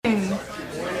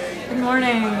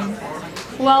morning.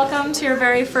 Welcome to your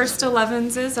very first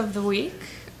 11s of the week,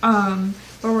 where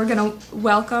we're going to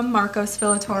welcome Marcos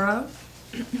Villatoro.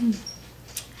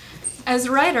 As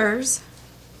writers,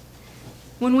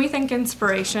 when we think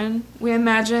inspiration, we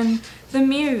imagine the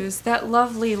muse, that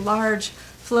lovely, large,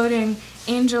 floating,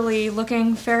 angel-y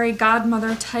looking fairy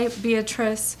godmother type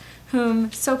Beatrice,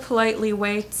 whom so politely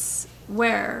waits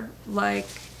where? Like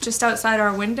just outside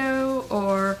our window,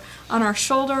 or on our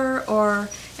shoulder, or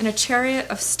in a chariot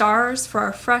of stars for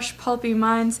our fresh, pulpy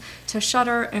minds to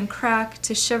shudder and crack,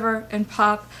 to shiver and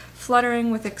pop,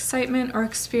 fluttering with excitement or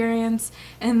experience,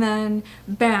 and then,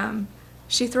 bam,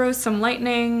 she throws some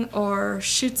lightning, or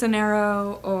shoots an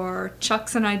arrow, or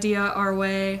chucks an idea our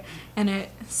way, and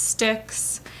it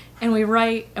sticks, and we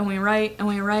write, and we write, and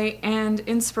we write, and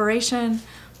inspiration,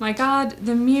 my God,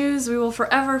 the muse, we will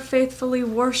forever faithfully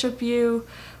worship you,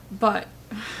 but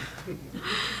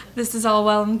this is all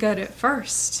well and good at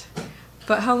first.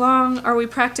 But how long are we,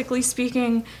 practically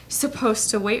speaking, supposed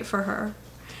to wait for her?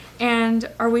 And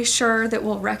are we sure that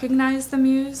we'll recognize the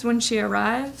muse when she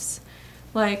arrives?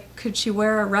 Like, could she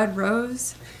wear a red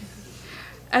rose?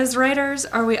 As writers,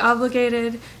 are we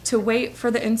obligated to wait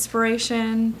for the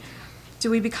inspiration?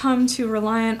 Do we become too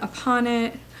reliant upon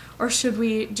it? Or should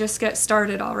we just get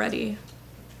started already?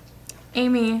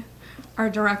 Amy, our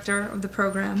director of the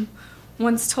program,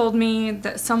 once told me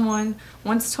that someone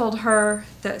once told her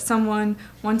that someone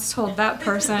once told that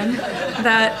person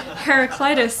that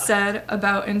Heraclitus said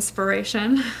about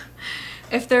inspiration,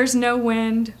 if there's no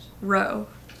wind, row.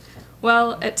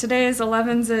 Well, at today's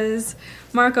 11s,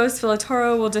 Marcos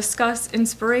Villatoro will discuss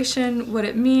inspiration, what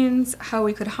it means, how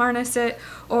we could harness it,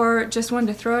 or just when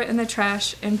to throw it in the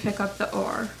trash and pick up the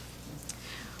oar.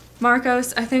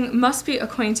 Marcos, I think, must be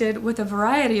acquainted with a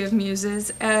variety of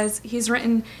muses, as he's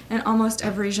written in almost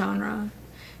every genre.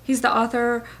 He's the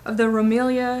author of the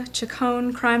Romelia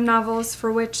Chacon crime novels,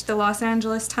 for which the Los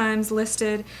Angeles Times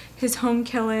listed his home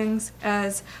killings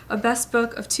as a best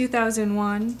book of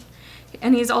 2001.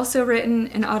 And he's also written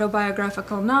an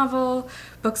autobiographical novel,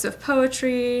 books of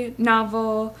poetry,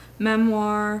 novel,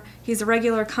 memoir. He's a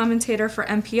regular commentator for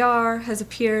NPR, has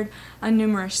appeared on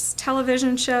numerous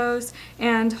television shows,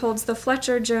 and holds the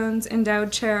Fletcher Jones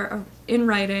Endowed Chair in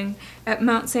Writing at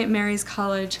Mount St. Mary's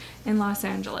College in Los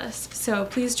Angeles. So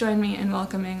please join me in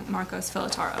welcoming Marcos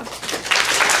Villatoro.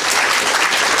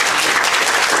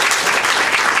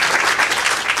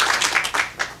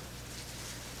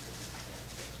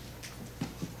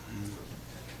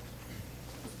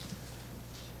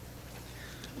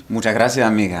 Muchas gracias,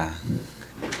 amiga.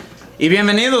 Y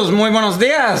bienvenidos, muy buenos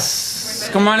días.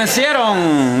 ¿Cómo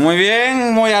amanecieron? Muy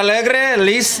bien, muy alegre,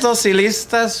 listos y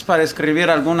listas para escribir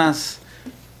algunas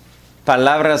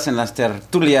palabras en las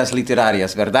tertulias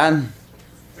literarias, ¿verdad?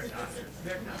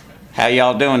 How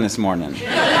y'all doing this morning?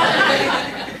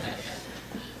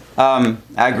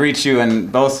 I greet you in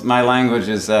both my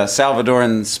languages,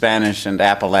 Salvadoran Spanish and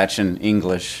Appalachian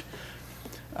English.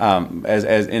 As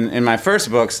in my first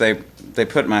books, they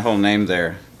put my whole name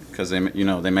there because they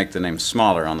make the name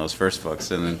smaller on those first books,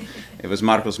 and then it was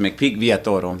Marcos McPeak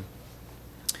Villatoro.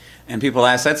 And people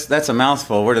ask, that's a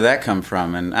mouthful. Where did that come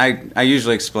from? And I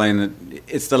usually explain that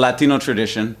it's the Latino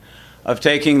tradition of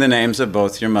taking the names of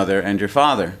both your mother and your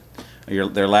father,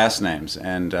 their last names,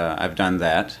 and I've done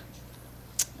that.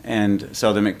 And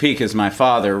so the McPeak is my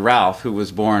father, Ralph, who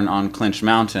was born on Clinch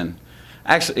Mountain.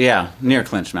 Actually, yeah, near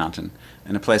Clinch Mountain,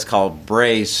 in a place called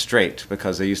Bray Strait,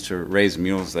 because they used to raise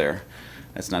mules there.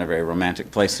 That's not a very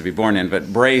romantic place to be born in,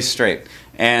 but Bray Strait.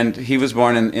 And he was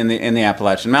born in the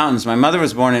Appalachian Mountains. My mother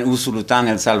was born in Usulután,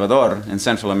 El Salvador, in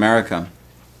Central America,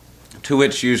 to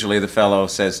which usually the fellow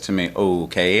says to me,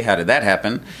 okay, how did that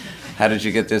happen? How did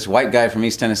you get this white guy from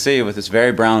East Tennessee with this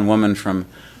very brown woman from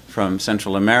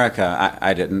Central America?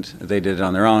 I didn't. They did it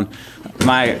on their own.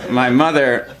 My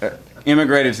mother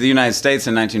immigrated to the United States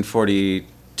in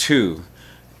 1942.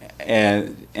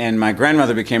 And my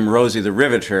grandmother became Rosie the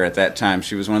Riveter at that time.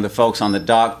 She was one of the folks on the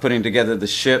dock putting together the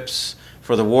ships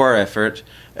for the war effort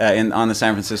on the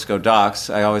San Francisco docks.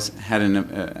 I always had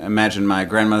imagined my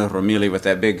grandmother Romelia with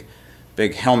that big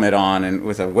helmet on and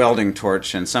with a welding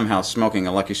torch and somehow smoking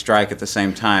a Lucky Strike at the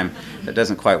same time. That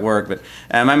doesn't quite work. But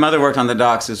my mother worked on the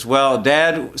docks as well.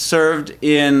 Dad served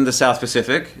in the South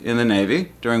Pacific in the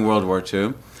Navy during World War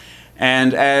II.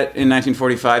 And in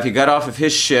 1945, he got off of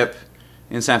his ship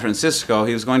in San Francisco.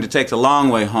 He was going to take the long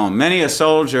way home. Many a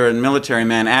soldier and military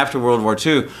man after World War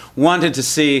II wanted to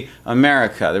see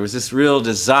America. There was this real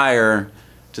desire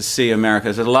to see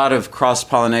America. There's a lot of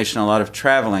cross-pollination, a lot of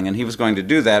traveling, and he was going to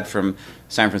do that from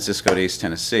San Francisco to East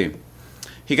Tennessee.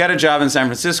 he got a job in San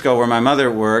Francisco where my mother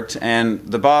worked, and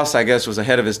the boss, I guess, was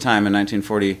ahead of his time in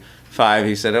 1945.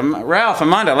 He said, Ralph,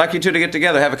 Amanda, I'd like you two to get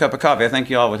together, have a cup of coffee. I think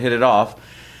you all would hit it off.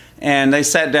 And they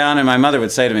sat down, and my mother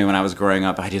would say to me when I was growing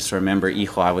up, I just remember,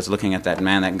 hijo, I was looking at that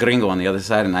man, that gringo on the other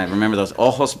side, and I remember those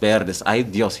ojos verdes. Ay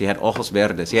Dios, he had ojos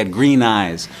verdes. He had green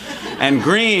eyes. And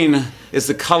green is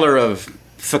the color of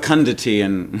fecundity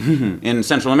in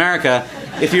Central America.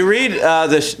 If you read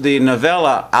the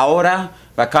novella Aura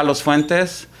by Carlos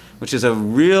Fuentes, which is a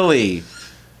really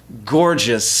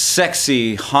gorgeous,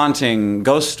 sexy, haunting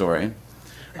ghost story,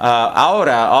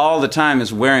 Aura all the time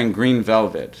is wearing green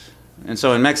velvet. And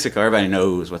so in Mexico, everybody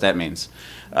knows what that means.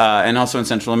 And also in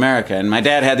Central America. And my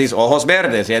dad had these ojos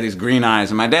verdes, he had these green eyes.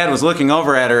 And my dad was looking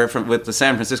over at her with the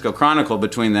San Francisco Chronicle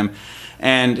between them.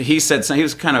 And he said, he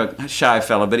was kind of a shy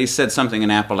fellow, but he said something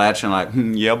in Appalachian like,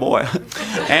 yeah, boy.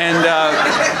 And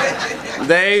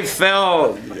they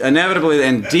fell inevitably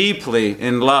and deeply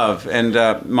in love. And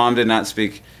Mom did not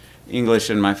speak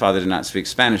English and my father did not speak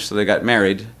Spanish, so they got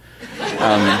married.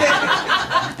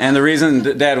 And the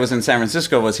reason Dad was in San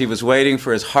Francisco was he was waiting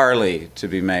for his Harley to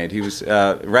be made. He was,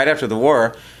 right after the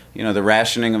war, you know, the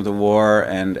rationing of the war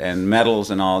and metals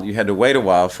and all, you had to wait a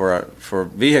while for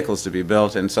vehicles to be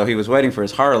built. And so he was waiting for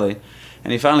his Harley.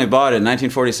 And he finally bought it in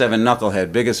 1947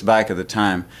 Knucklehead, biggest bike at the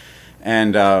time.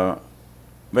 And,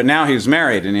 but now he was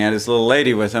married and he had his little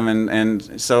lady with him.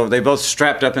 And so they both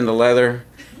strapped up in the leather.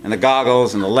 And the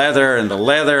goggles and the leather and the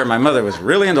leather. My mother was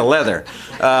really into leather.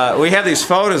 We have these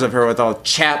photos of her with all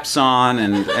chaps on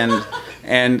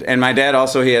and my dad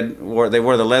also, they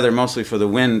wore the leather mostly for the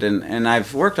wind. And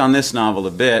I've worked on this novel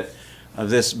a bit of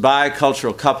this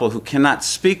bicultural couple who cannot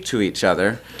speak to each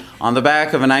other on the back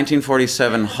of a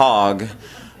 1947 hog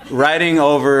riding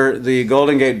over the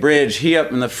Golden Gate Bridge, he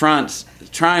up in the front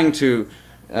trying to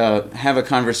have a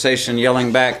conversation,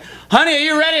 yelling back, honey, are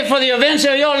you ready for the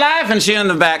adventure of your life? And she in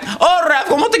the back, oh, Ralph,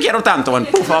 como te quiero tanto. And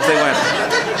poof, off they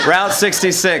went. Route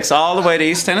 66, all the way to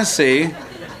East Tennessee.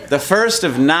 The first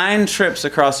of 9 trips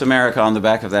across America on the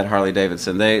back of that Harley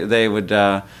Davidson. They would,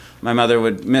 my mother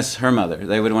would miss her mother.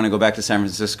 They would want to go back to San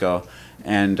Francisco.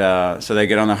 And so they'd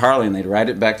get on the Harley and they'd ride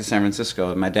it back to San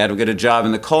Francisco. And my dad would get a job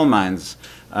in the coal mines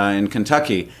in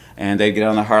Kentucky. And they'd get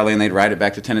on the Harley and they'd ride it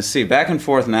back to Tennessee. Back and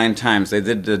forth 9 times. They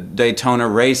did the Daytona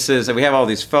races. And we have all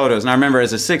these photos. And I remember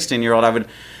as a 16-year-old, I would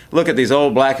look at these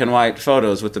old black and white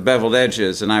photos with the beveled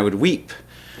edges, and I would weep.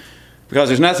 Because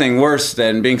there's nothing worse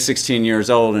than being 16 years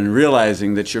old and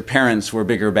realizing that your parents were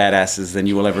bigger badasses than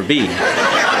you will ever be.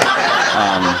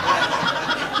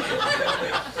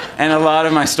 And a lot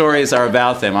of my stories are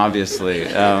about them, obviously.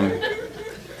 And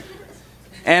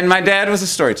my dad was a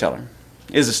storyteller.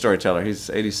 Is a storyteller. He's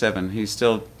 87. He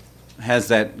still has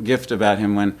that gift about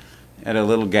him when at a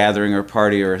little gathering or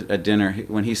party or a dinner,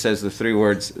 when he says the 3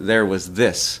 words, there was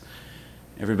this,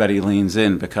 everybody leans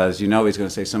in because you know he's going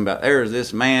to say something about, there's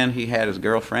this man, he had his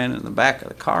girlfriend in the back of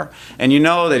the car. And you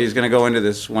know that he's going to go into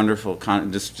this wonderful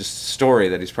just story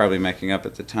that he's probably making up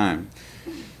at the time.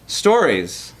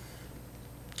 Stories.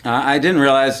 I didn't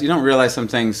realize, you don't realize some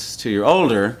things till you're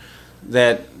older,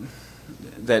 that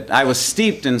I was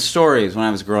steeped in stories when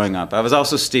I was growing up. I was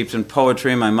also steeped in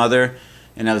poetry. My mother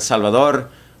in El Salvador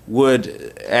would,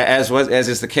 as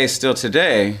is the case still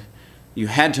today, you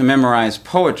had to memorize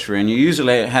poetry, and you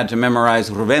usually had to memorize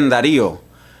Rubén Darío,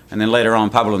 and then later on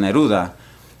Pablo Neruda.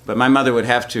 But my mother would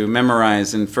have to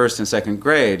memorize in 1st and 2nd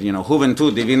grade, you know,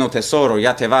 Juventud, divino tesoro,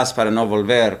 ya te vas para no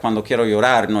volver, cuando quiero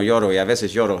llorar, no lloro, y a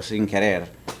veces lloro sin querer.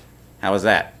 How was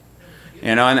that?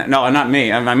 You know, and no, not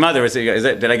me. My mother would say,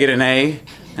 did I get an A?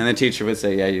 And the teacher would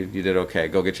say, yeah, you did okay.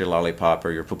 Go get your lollipop or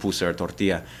your pupusa or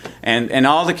tortilla. And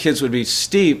all the kids would be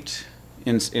steeped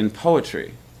in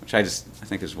poetry, which I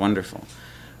think is wonderful.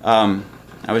 I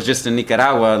was just in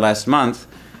Nicaragua last month,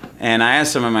 and I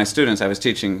asked some of my students, I was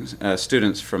teaching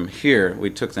students from here, we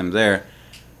took them there,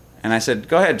 and I said,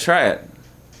 go ahead, try it.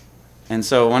 And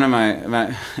so one of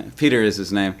my Peter is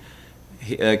his name,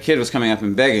 a kid was coming up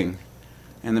and begging,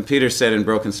 and then Peter said in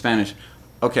broken Spanish,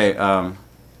 okay,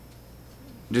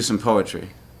 do some poetry.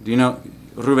 Do you know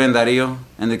Rubén Darío?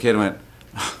 And the kid went,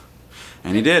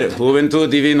 and he did it.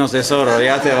 Juventud divino tesoro,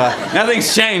 ya te va.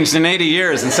 Nothing's changed in 80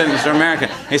 years in Central America.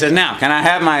 He said, now, can I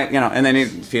have my, and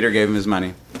then Peter gave him his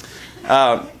money.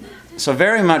 So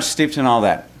very much steeped in all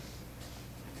that.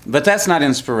 But that's not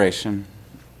inspiration.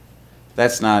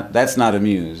 That's not a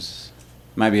muse.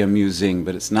 It might be amusing,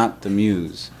 but it's not the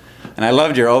muse. And I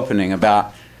loved your opening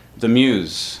about the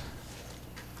muse.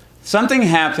 Something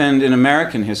happened in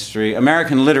American history,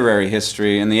 American literary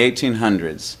history in the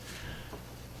 1800s,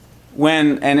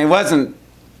 and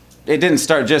it didn't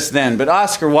start just then, but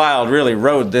Oscar Wilde really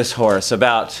rode this horse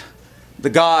about the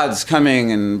gods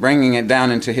coming and bringing it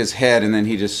down into his head, and then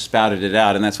he just spouted it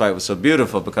out. And that's why it was so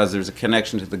beautiful, because there's a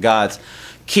connection to the gods.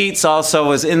 Keats also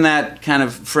was in that kind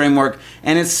of framework,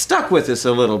 and it's stuck with us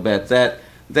a little bit, that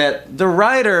the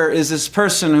writer is this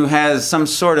person who has some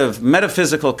sort of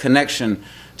metaphysical connection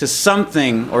to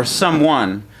something or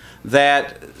someone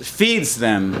that feeds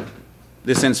them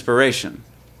this inspiration.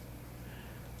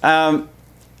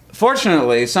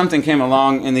 Fortunately, something came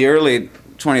along in the early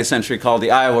 20th century called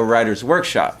the Iowa Writers'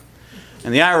 Workshop.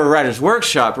 And the Iowa Writers'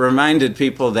 Workshop reminded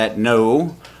people that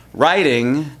no,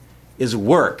 writing is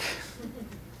work.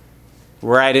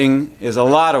 Writing is a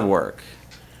lot of work.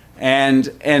 And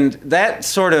that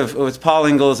sort of, with Paul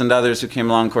Ingalls and others who came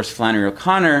along, of course, Flannery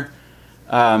O'Connor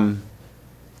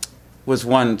was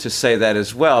one to say that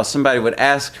as well. Somebody would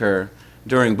ask her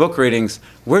during book readings,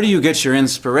 where do you get your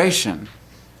inspiration?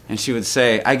 And she would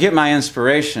say, I get my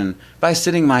inspiration by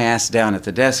sitting my ass down at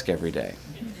the desk every day.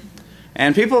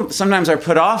 And people sometimes are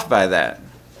put off by that.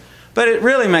 But it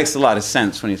really makes a lot of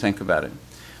sense when you think about it.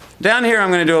 Down here, I'm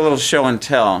going to do a little show and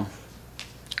tell,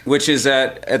 which is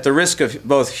at the risk of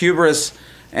both hubris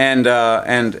and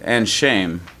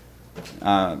shame.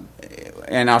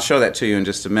 And I'll show that to you in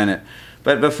just a minute.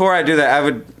 But before I do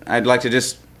that, I'd like to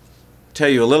just tell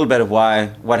you a little bit of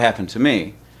what happened to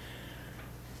me.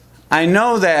 I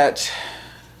know that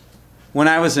when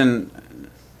I was in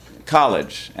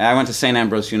college, I went to St.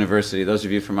 Ambrose University. Those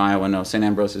of you from Iowa know St.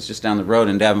 Ambrose is just down the road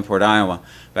in Davenport, Iowa.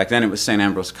 Back then it was St.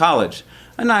 Ambrose College.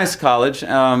 A nice college.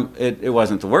 It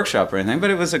wasn't the workshop or anything, but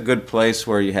it was a good place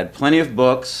where you had plenty of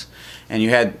books, and you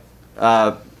had,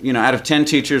 out of 10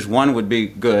 teachers, 1 would be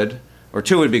good, or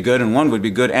 2 would be good, and 1 would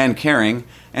be good and caring,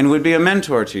 and would be a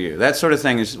mentor to you. That sort of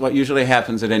thing is what usually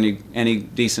happens at any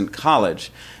decent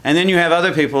college. And then you have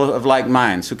other people of like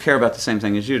minds who care about the same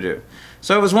thing as you do.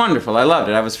 So it was wonderful. I loved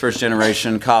it. I was first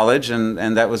generation college, and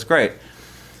that was great.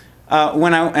 I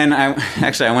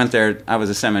went there. I was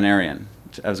a seminarian.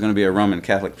 I was going to be a Roman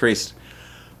Catholic priest,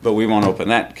 but we won't open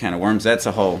that can of worms. That's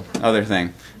a whole other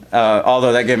thing.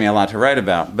 Although that gave me a lot to write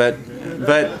about. But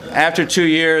after 2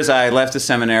 years, I left the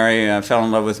seminary. I fell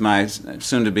in love with my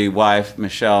soon-to-be wife,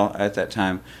 Michelle. At that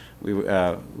time, we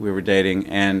were dating,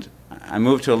 and I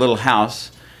moved to a little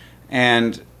house.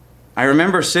 And I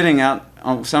remember sitting out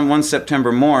on one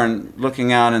September morn,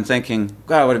 looking out and thinking,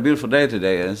 "God, what a beautiful day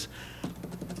today is.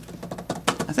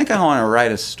 I think I want to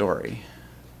write a story."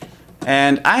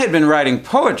 And I had been writing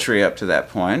poetry up to that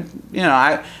point.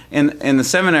 In the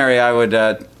seminary, I would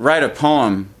write a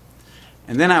poem,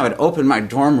 and then I would open my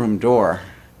dorm room door,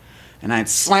 and I'd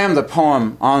slam the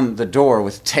poem on the door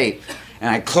with tape, and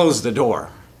I'd close the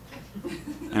door,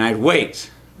 and I'd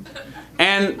wait.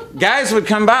 And guys would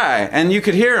come by, and you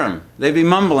could hear them. They'd be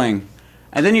mumbling,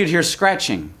 and then you'd hear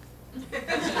scratching.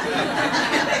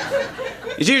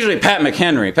 It's usually Pat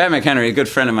McHenry. Pat McHenry, a good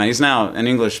friend of mine. He's now an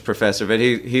English professor, but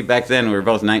he back then we were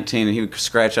both 19, and he would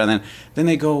scratch on. Then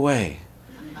they go away.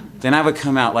 Then I would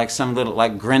come out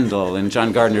like Grendel in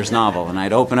John Gardner's novel, and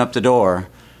I'd open up the door,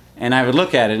 and I would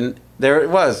look at it, and there it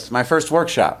was, my first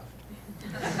workshop.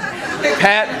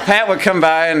 Pat would come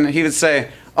by, and he would say,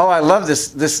 "Oh, I love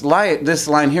this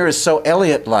line here is so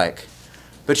Eliot-like,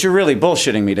 but you're really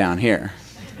bullshitting me down here.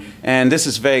 And this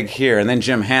is vague here." And then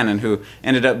Jim Hannon, who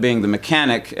ended up being the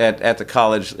mechanic at the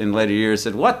college in later years,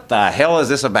 said, "What the hell is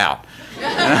this about?"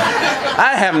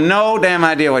 I have no damn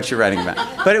idea what you're writing about.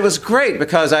 But it was great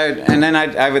because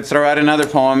I would throw out another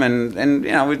poem, and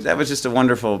that was just a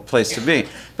wonderful place to be.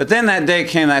 But then that day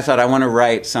came, and I thought, I want to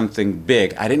write something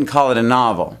big. I didn't call it a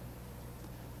novel.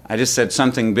 I just said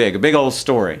something big, a big old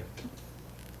story.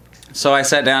 So I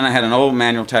sat down, I had an old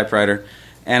manual typewriter,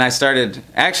 and I started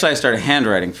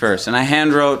handwriting first. And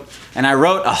I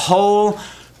wrote a whole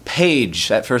page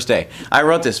that first day. I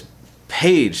wrote this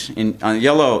page on the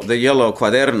yellow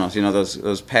cuadernos,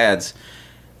 those pads.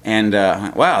 And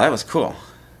wow, that was cool.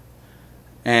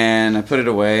 And I put it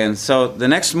away. And so the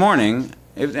next morning,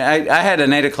 I had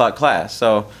an 8 o'clock class.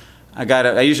 So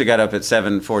I usually got up at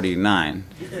 7:49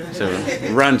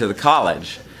 to run to the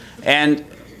college. And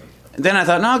then I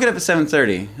thought, no, I'll get up at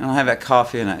 7:30, and I'll have that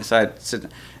coffee. And so I'd sit,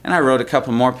 and I wrote a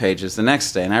couple more pages the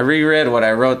next day. And I reread what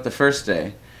I wrote the first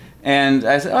day. And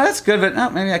I said, oh, that's good, but no,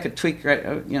 maybe I could tweak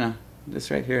this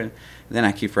right here. And then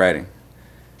I keep writing.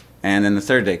 And then the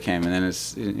third day came, and then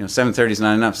it's 7:30 is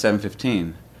not enough,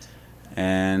 7:15.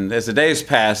 And as the days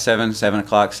passed, 7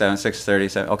 o'clock,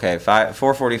 6:30, okay,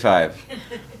 4:45.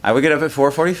 I would get up at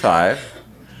 4:45.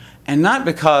 And not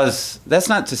because, that's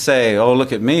not to say, oh,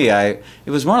 look at me. It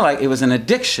was more like it was an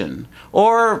addiction,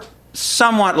 or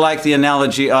somewhat like the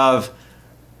analogy of,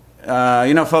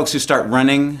 folks who start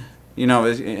running You know,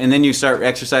 and then you start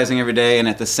exercising every day, and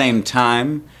at the same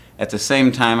time, I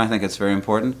think it's very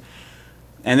important.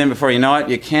 And then before you know it,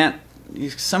 you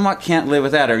somewhat can't live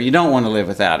without it, or you don't want to live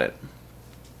without it.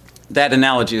 That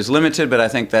analogy is limited, but I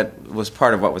think that was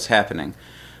part of what was happening.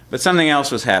 But something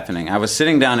else was happening. I was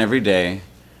sitting down every day,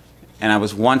 and I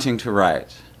was wanting to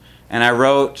write. And I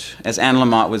wrote, as Anne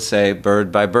Lamott would say,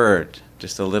 bird by bird,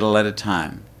 just a little at a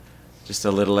time, just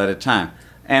a little at a time.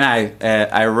 And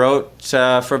I wrote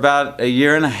for about a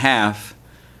year and a half,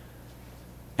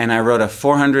 and I wrote a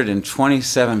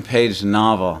 427-page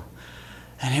novel.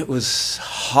 And it was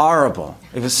horrible.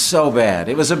 It was so bad.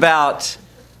 It was about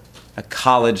a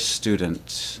college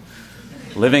student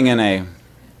living in a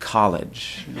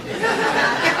college.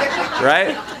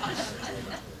 Right?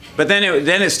 But then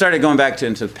it started going back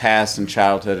into the past and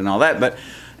childhood and all that. But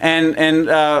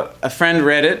a friend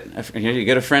read it. You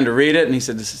get a friend to read it, and he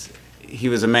said he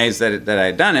was amazed that I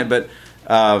had done it, but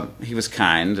he was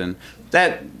kind, and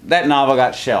that novel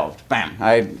got shelved. Bam!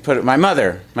 I put it. My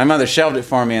mother shelved it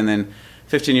for me, and then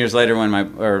 15 years later,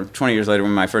 20 years later,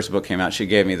 when my first book came out, she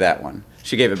gave me that one.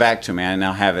 She gave it back to me. I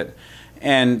now have it,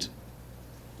 and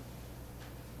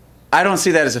I don't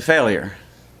see that as a failure,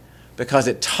 because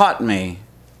it taught me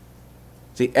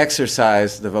the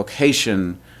exercise, the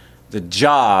vocation, the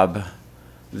job,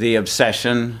 the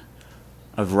obsession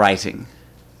of writing.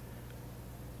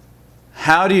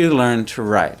 How do you learn to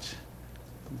write?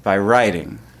 By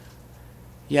writing.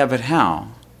 Yeah, but how?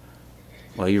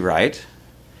 Well, you write.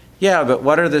 Yeah, but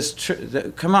what are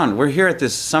come on, we're here at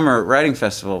this summer writing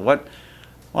festival. Well,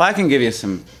 I can give you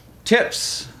some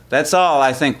tips. That's all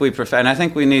I think we prefer. And I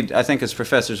think as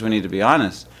professors we need to be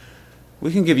honest.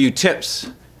 We can give you tips,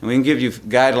 and we can give you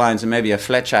guidelines and maybe a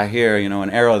flecha here,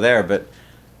 an arrow there, but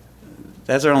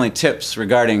those are only tips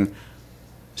regarding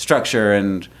structure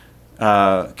and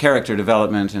character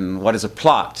development, and what is a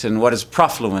plot, and what is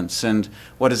profluence, and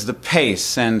what is the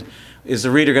pace, and is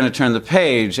the reader going to turn the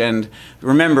page? And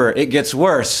remember, it gets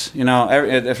worse.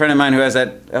 A friend of mine who has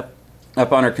that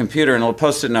up on her computer, and a little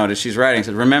post-it note as she's writing,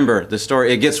 said, remember, the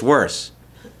story, it gets worse.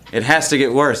 It has to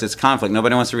get worse. It's conflict.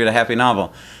 Nobody wants to read a happy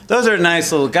novel. Those are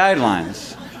nice little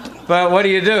guidelines. But what do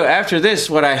you do? After this,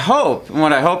 what I hope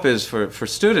is for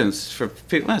students, for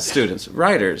people, not students,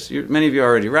 writers, many of you are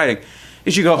already writing,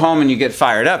 is you go home and you get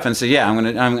fired up and say, yeah,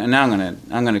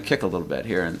 I'm gonna kick a little bit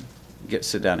here and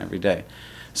sit down every day.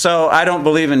 So I don't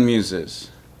believe in muses.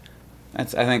 I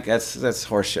think that's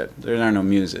horseshit. There are no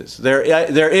muses. There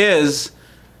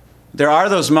are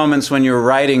those moments when you're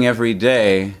writing every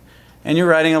day, and you're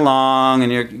writing along,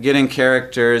 and you're getting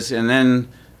characters, and then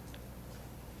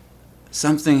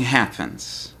something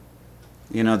happens.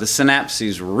 The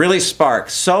synapses really spark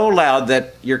so loud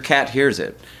that your cat hears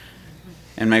it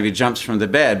and maybe jumps from the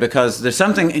bed, because there's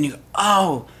something, and you go,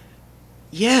 oh,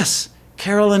 yes,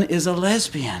 Carolyn is a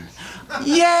lesbian.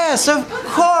 Yes, of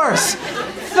course.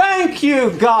 Thank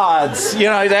you, gods.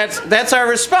 That's our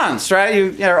response,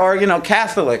 right? Or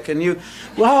Catholic, and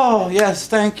oh, yes,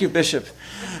 thank you, Bishop.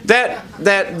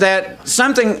 That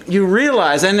something you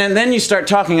realize, and then you start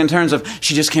talking in terms of,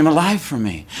 she just came alive for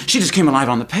me. She just came alive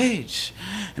on the page.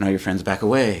 And all your friends back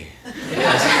away.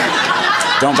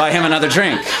 Don't buy him another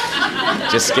drink.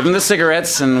 Just give him the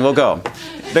cigarettes and we'll go.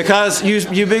 Because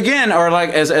you begin, or like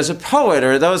as a poet,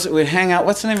 or those that would hang out,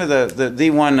 what's the name of the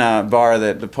one bar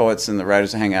that the poets and the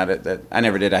writers hang out at? That I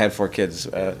never did. I had 4 kids.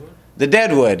 The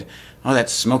Deadwood. Oh, that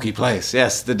smoky place.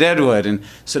 Yes, the Deadwood. And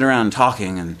sit around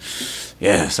talking, and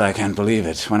yes, I can't believe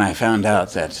it. When I found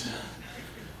out that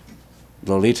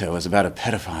Lolita was about a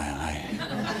pedophile,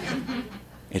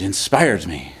 it inspired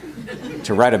me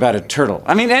to write about a turtle.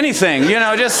 I mean, anything,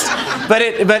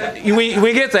 but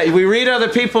we get that. We read other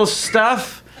people's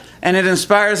stuff, and it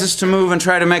inspires us to move and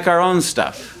try to make our own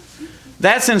stuff.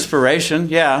 That's inspiration,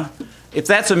 yeah. If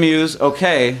that's a muse,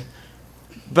 okay.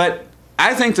 But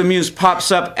I think the muse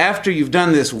pops up after you've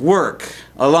done this work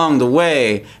along the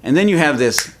way, and then you have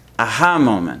this aha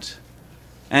moment.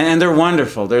 And they're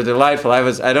wonderful. They're delightful. I'm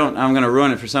going to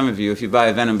ruin it for some of you if you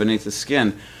buy Venom Beneath the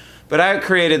Skin. But I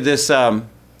created this, I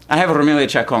have Romelia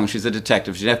Chacon. She's a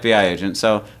detective. She's an FBI agent.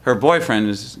 So her boyfriend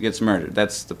gets murdered.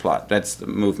 That's the plot. That's the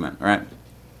movement, right?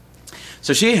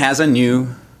 So she has a new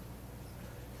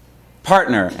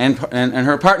partner, and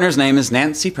her partner's name is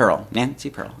Nancy Pearl. Nancy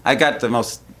Pearl. I got the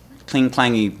most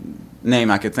cling-clangy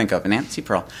name I could think of, Nancy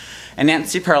Pearl. And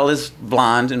Nancy Pearl is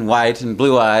blonde and white and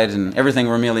blue-eyed and everything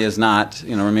Romelia is not.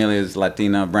 Romelia is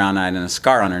Latina, brown-eyed, and a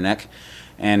scar on her neck.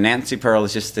 And Nancy Pearl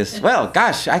is just this, well,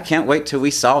 gosh, I can't wait till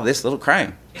we solve this little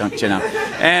crime. don't you know?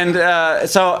 And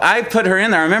so I put her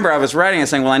in there. I remember I was writing and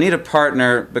saying, well, I need a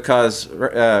partner because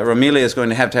Romelia is going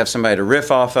to have somebody to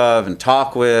riff off of and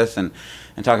talk with and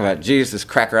talk about, geez, this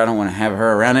cracker, I don't want to have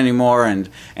her around anymore. And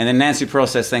then Nancy Pearl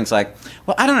says things like,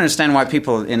 well, I don't understand why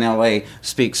people in L.A.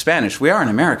 speak Spanish. We are in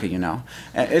America, you know.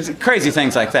 It's crazy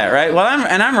things like that, right? Well,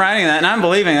 I'm writing that, and I'm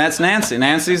believing that's Nancy.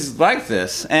 Nancy's like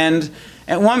this. And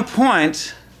at one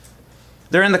point,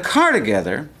 they're in the car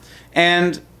together,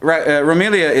 and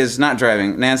Romelia is not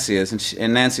driving, Nancy is,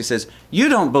 and Nancy says, you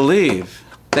don't believe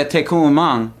that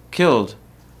Tecumang killed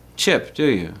Chip, do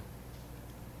you?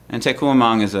 And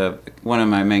Tecumang is one of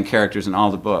my main characters in all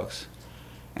the books.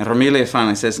 And Romelia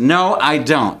finally says, no, I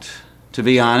don't. To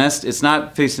be honest, it's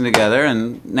not piecing together.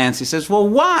 And Nancy says, well,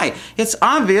 why? It's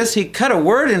obvious he cut a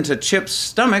word into Chip's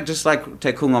stomach, just like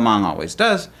Tecumang always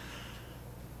does.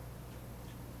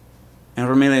 And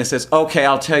Romelia says, okay,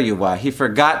 I'll tell you why. He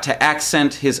forgot to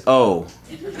accent his O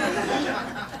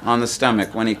on the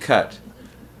stomach when he cut.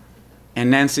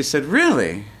 And Nancy said,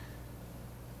 really?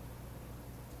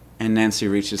 And Nancy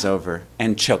reaches over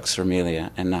and chokes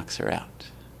Romelia and knocks her out.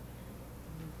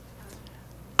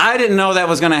 I didn't know that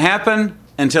was going to happen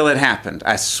until it happened.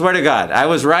 I swear to God. I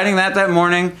was writing that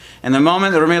morning, and the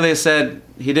moment that Romelia said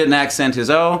he didn't accent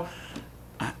his O,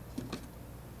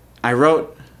 I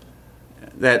wrote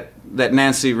that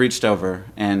Nancy reached over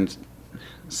and,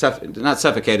 not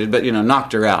suffocated, but,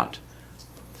 knocked her out.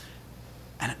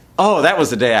 And, that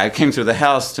was the day I came through the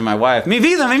house to my wife. Mi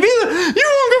vida, you won't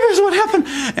give us what happened.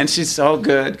 And she's, oh,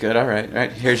 good, all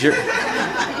right, here's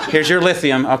your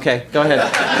lithium. Okay, go ahead.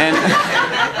 And,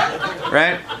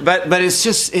 right? But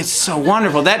it's so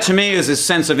wonderful. That to me is a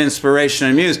sense of inspiration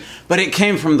and muse. But it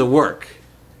came from the work.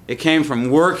 It came from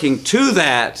working to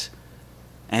that,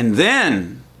 and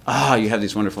then, you have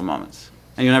these wonderful moments.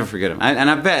 And you'll never forget them. And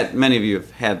I bet many of you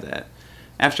have had that.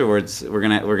 Afterwards, we're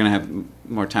gonna have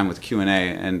more time with Q&A,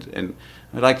 and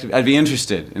I'd be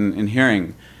interested in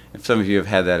hearing if some of you have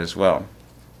had that as well.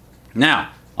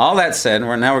 Now, all that said,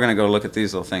 we're going to go look at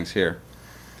these little things here.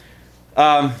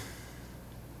 How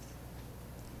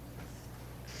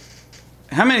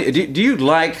many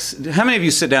how many of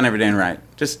you sit down every day and write?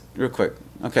 Just real quick.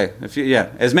 Okay,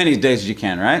 as many days as you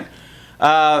can, right?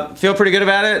 Feel pretty good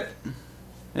about it?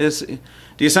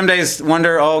 Do you some days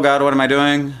wonder, oh God, what am I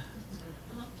doing?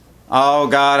 Oh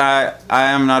God, I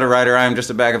am not a writer, I am just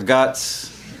a bag of guts.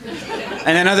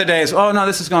 And then other days, oh no,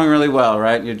 this is going really well,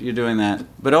 right? You're doing that.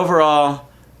 But overall,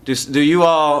 do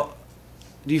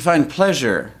you find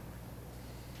pleasure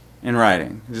in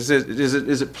writing? Is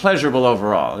it pleasurable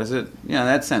overall? Is it,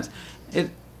 that sense?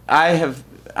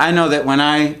 I know that when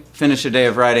I finish a day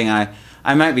of writing, I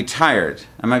might be tired.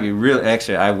 I might be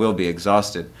I will be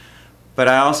exhausted. But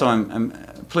I also am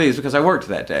pleased because I worked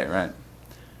that day, right?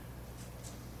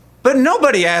 But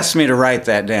nobody asked me to write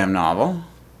that damn novel.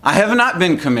 I have not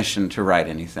been commissioned to write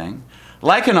anything.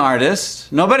 Like an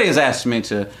artist, nobody has asked me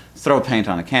to throw paint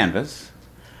on a canvas.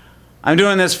 I'm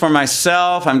doing this for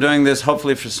myself. I'm doing this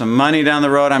hopefully for some money down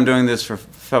the road. I'm doing this for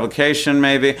publication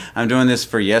maybe. I'm doing this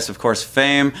for, yes, of course,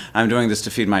 fame. I'm doing this to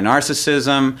feed my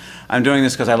narcissism. I'm doing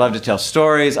this because I love to tell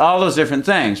stories, all those different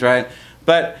things, right?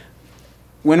 But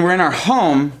when we're in our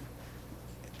home,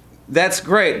 that's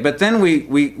great. But then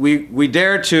we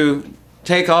dare to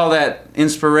take all that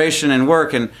inspiration and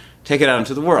work and take it out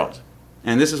into the world.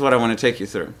 And this is what I want to take you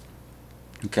through.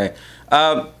 Okay.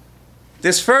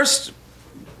 This first,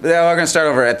 we're going to start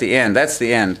over at the end. That's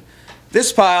the end.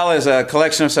 This pile is a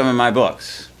collection of some of my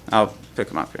books. I'll pick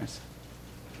them up here.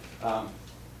 I've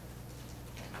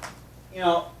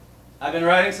been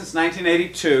writing since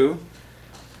 1982.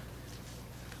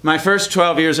 My first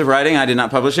 12 years of writing, I did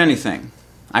not publish anything.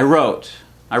 I wrote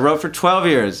for 12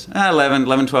 years,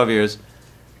 12 years.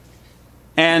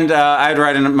 And I'd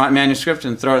write a manuscript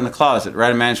and throw it in the closet.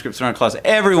 Write a manuscript, throw it in the closet.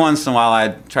 Every once in a while,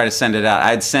 I'd try to send it out.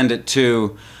 I'd send it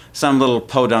to some little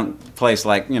podunk place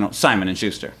like, Simon &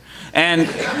 Schuster. And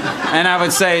I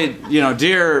would say,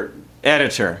 dear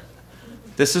editor,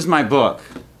 this is my book.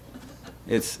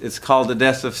 It's called The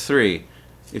Death of Three.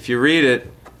 If you read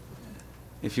it,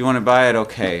 if you want to buy it,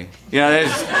 okay.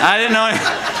 I didn't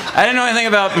know anything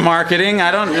about marketing.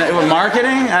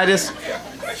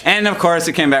 And of course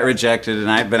it came back rejected,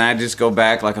 but I just go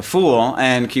back like a fool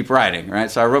and keep writing,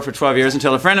 right? So I wrote for 12 years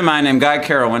until a friend of mine named Guy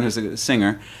Carrowan, who's a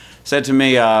singer, said to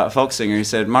me, a folk singer, he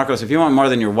said, Marcos, if you want more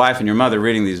than your wife and your mother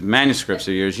reading these manuscripts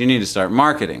of yours, you need to start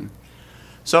marketing.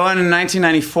 So in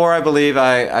 1994, I believe,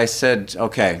 I said,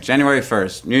 okay, January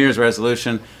 1st, New Year's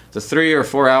resolution, the 3 or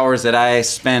 4 hours that I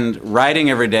spend writing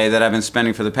every day that I've been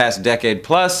spending for the past decade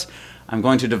plus, I'm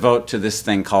going to devote to this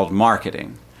thing called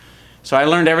marketing. So I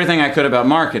learned everything I could about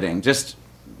marketing, just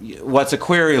what's a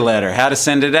query letter, how to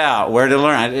send it out, where to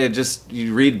learn.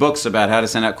 You read books about how to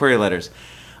send out query letters.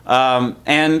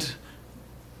 And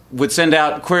would send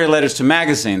out query letters to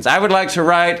magazines. I would like to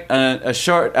write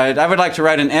I would like to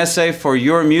write an essay for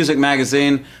your music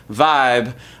magazine,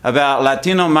 Vibe, about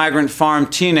Latino migrant farm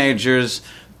teenagers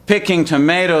picking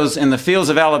tomatoes in the fields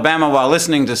of Alabama while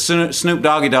listening to Snoop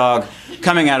Doggy Dogg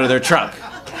coming out of their truck.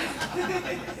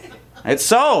 It's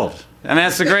sold. I mean,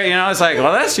 that's the great, it's like,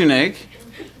 well, that's unique.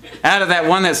 Out of that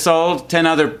one that sold, 10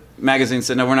 other magazines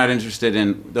said, no, we're not interested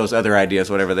in those other ideas,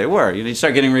 whatever they were. You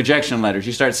start getting rejection letters.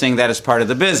 You start seeing that as part of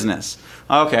the business.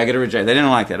 Okay, I get a rejection. They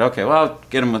didn't like that. Okay, well, I'll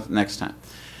get them with next time.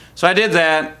 So I did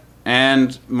that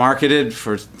and marketed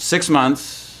for 6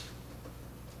 months.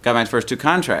 Got my first 2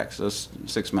 contracts, those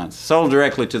 6 months. Sold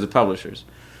directly to the publishers,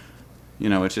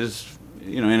 which is,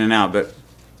 in and out. But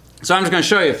so I'm just going to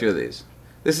show you a few of these.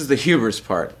 This is the hubris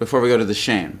part before we go to the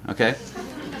shame, okay?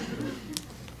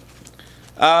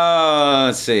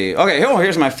 Let's see. Okay,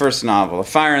 here's my first novel, A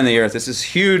Fire in the Earth. This is a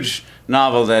huge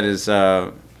novel that is,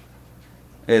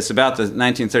 it's about the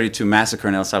 1932 massacre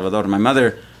in El Salvador. My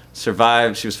mother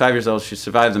survived, she was 5 years old, she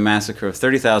survived the massacre of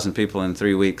 30,000 people in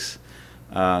 3 weeks.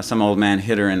 Some old man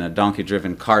hit her in a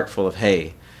donkey-driven cart full of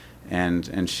hay.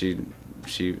 And she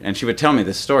would tell me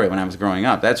this story when I was growing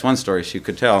up. That's one story she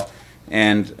could tell.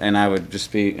 And I would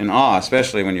just be in awe,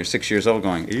 especially when you're 6 years old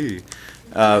going, ew.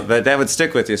 But that would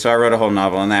stick with you, so I wrote a whole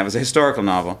novel, and that was a historical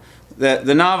novel.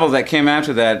 The novel that came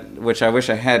after that, which I wish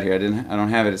I had here, I don't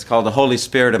have it. It's called The Holy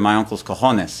Spirit of My Uncle's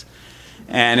Cojones,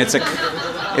 and it's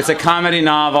a comedy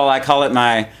novel. I call it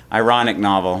my ironic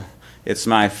novel. It's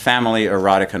my family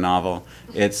erotica novel.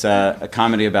 It's a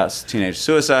comedy about teenage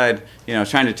suicide.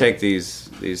 Trying to take these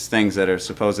things that are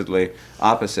supposedly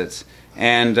opposites.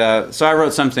 And so I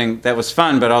wrote something that was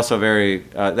fun, but also very.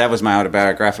 That was my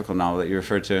autobiographical novel that you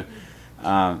referred to.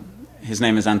 His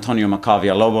name is Antonio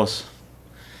Macavia Lobos,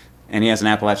 and he has an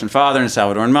Appalachian father and a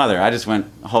Salvadoran mother. I just went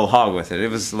whole hog with it. It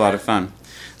was a lot of fun.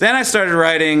 Then I started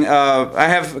writing. I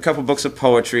have a couple books of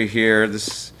poetry here.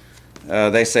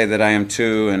 They Say That I Am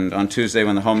Too, and On Tuesday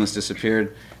When the Homeless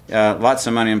Disappeared. Lots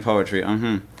of money in poetry.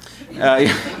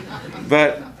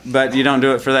 But you don't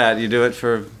do it for that. You do it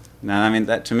for.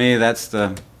 That to me, that's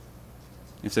the.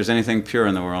 If there's anything pure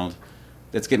in the world,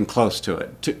 it's getting close to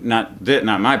it. Not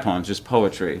my poems, just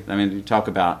poetry. You talk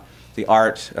about the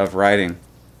art of writing.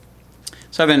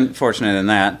 So I've been fortunate in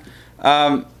that.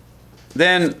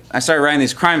 Then I started writing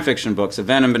these crime fiction books, A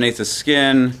Venom Beneath the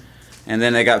Skin, and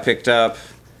then they got picked up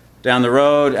down the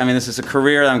road. This is a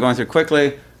career that I'm going through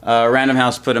quickly. Random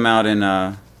House put them out in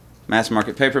mass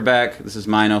market paperback. This is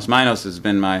Minos. Minos has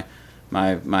been my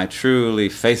truly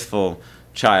faithful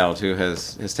child who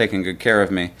has taken good care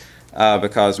of me.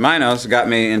 Because Minos got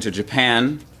me into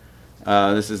Japan.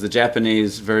 This is the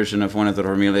Japanese version of one of the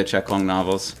Romilia Chacon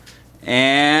novels.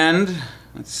 And,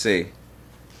 let's see.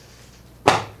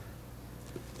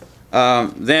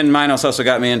 Then Minos also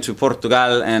got me into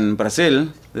Portugal and Brazil.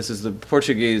 This is the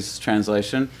Portuguese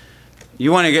translation.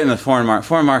 You want to get in the foreign market.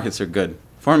 Foreign markets are good.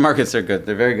 Foreign markets are good.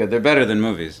 They're very good. They're better than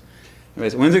movies.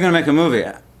 When's they going to make a movie?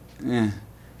 I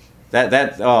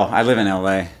live in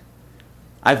L.A.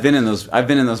 I've been in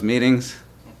those meetings.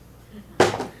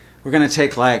 We're gonna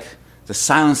take like The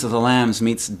Silence of the Lambs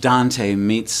meets Dante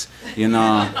meets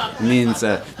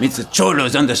the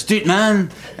cholos on the street, man,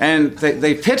 and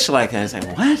they pitch like that. It's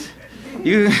like, what?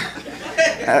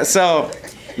 So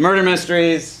murder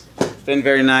mysteries, been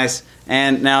very nice.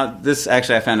 And now this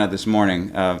actually I found out this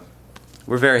morning.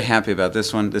 We're very happy about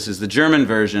this one. This is the German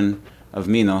version of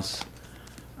Minos,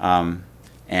 and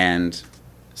it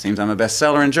seems I'm a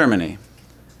bestseller in Germany.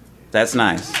 That's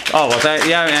nice. Oh, well,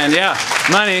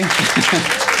 money.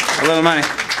 A little money.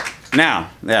 Now,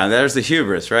 there's the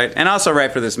hubris, right? And I also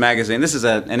write for this magazine. This is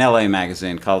an LA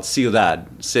magazine called Ciudad,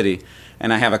 City.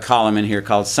 And I have a column in here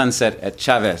called Sunset at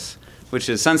Chavez, which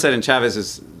is Sunset and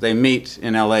Chavez they meet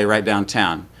in LA right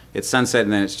downtown. It's Sunset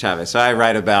and then it's Chavez. So I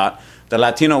write about the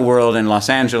Latino world in Los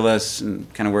Angeles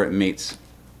and kind of where it meets.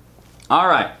 All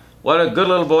right. What a good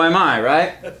little boy am I,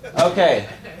 right? Okay.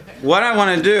 What I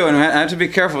want to do, and I have to be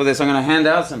careful with this, I'm going to hand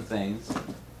out some things.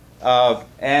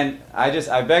 And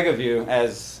I beg of you,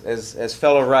 as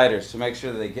fellow writers, to make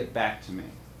sure that they get back to me.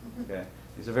 Okay?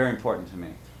 These are very important to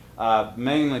me.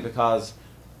 Mainly because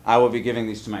I will be giving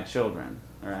these to my children.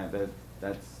 All right?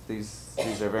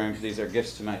 These are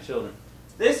gifts to my children.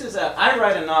 I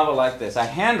write a novel like this. I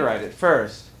handwrite it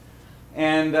first.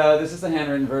 And this is the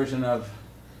handwritten version of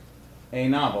a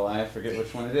novel. I forget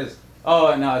which one it is.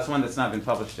 Oh, no, it's one that's not been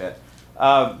published yet.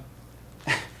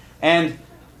 And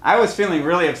I was feeling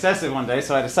really obsessive one day,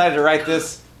 so I decided to write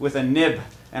this with a nib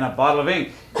and a bottle of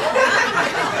ink.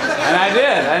 And I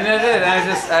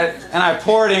did. And I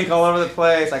poured ink all over the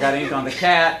place. I got ink on the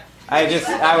cat. I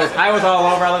was all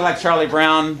over. I looked like Charlie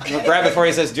Brown right before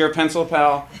he says, "Dear pencil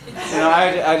pal."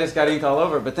 I just got ink all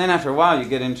over. But then after a while, you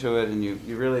get into it, and you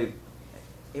really,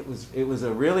 it was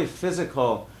a really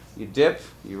physical. You dip,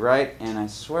 you write, and I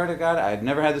swear to God, I had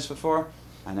never had this before.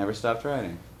 I never stopped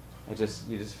writing. You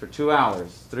just for 2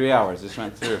 hours, 3 hours, just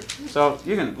went through. So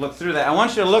you can look through that. I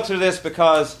want you to look through this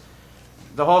because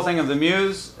the whole thing of the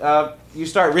muse, you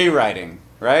start rewriting,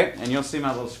 right? And you'll see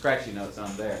my little scratchy notes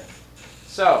on there.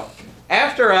 So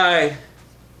after I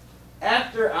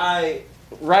handwrite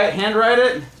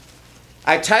it,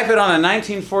 I type it on a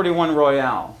 1941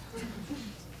 Royale.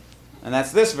 And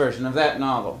that's this version of that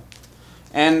novel.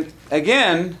 And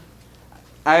again,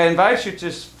 I invite you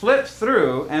to flip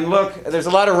through and look. There's a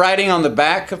lot of writing on the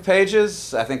back of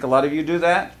pages. I think a lot of you do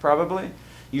that, probably.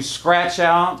 You scratch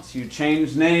out, you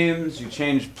change names, you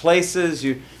change places,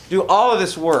 you do all of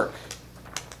this work.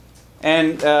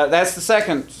 And that's the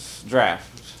second draft.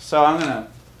 So I'm going to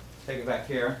take it back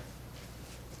here.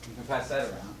 You can pass that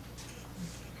around.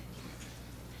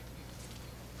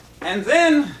 And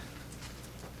then,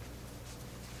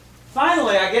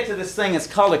 finally, I get to this thing. It's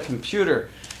called a computer.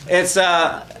 It's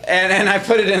and I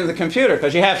put it in the computer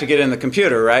because you have to get in the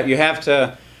computer, right? You have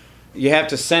to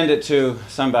send it to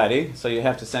somebody. So you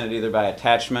have to send it either by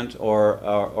attachment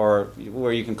or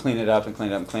where you can clean it up and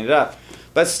clean it up and clean it up.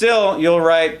 But still,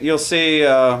 you'll see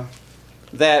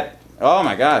that. Oh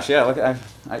my gosh! Yeah, look, I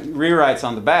rewrites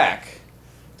on the back.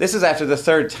 This is after the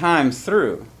third time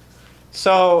through.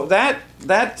 So that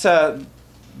to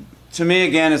me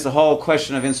again is the whole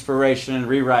question of inspiration and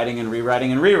rewriting and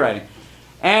rewriting and rewriting.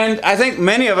 And I think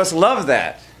many of us love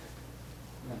that.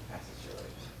 I'm going to pass it, Shirley.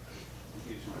 If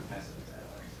you just want to pass it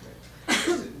to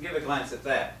that, great. Give a glance at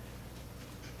that.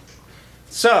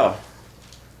 So,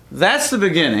 that's the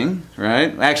beginning,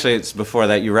 right? Actually, it's before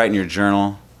that. You write in your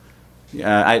journal.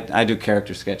 I do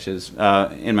character sketches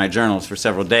in my journals for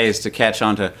several days to catch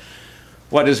on to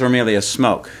what does Romelia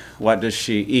smoke? What does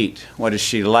she eat? What does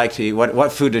she like to eat?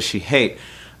 What food does she hate?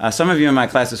 Some of you in my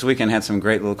class this weekend had some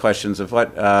great little questions of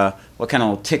what kind of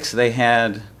little tics they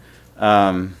had.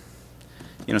 Some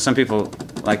people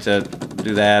like to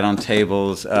do that on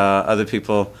tables. Other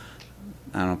people,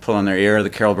 I don't know, pull on their ear, the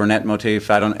Carol Burnett motif.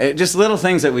 Just little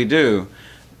things that we do.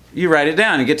 You write it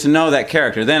down. You get to know that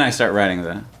character. Then I start writing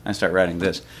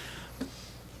this.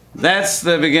 That's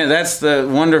the beginning. That's the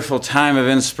wonderful time of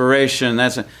inspiration.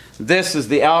 This is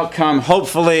the outcome.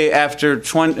 Hopefully, after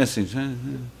 20.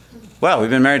 Well, we've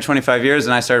been married 25 years,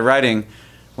 and I started writing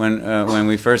when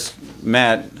we first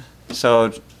met.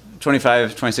 So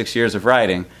 25, 26 years of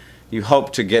writing. You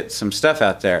hope to get some stuff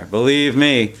out there. Believe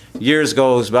me, years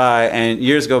go by,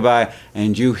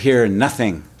 and you hear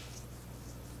nothing.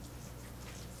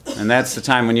 And that's the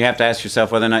time when you have to ask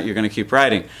yourself whether or not you're going to keep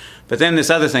writing. But then this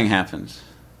other thing happens.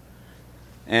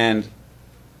 And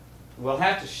we'll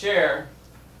have to share.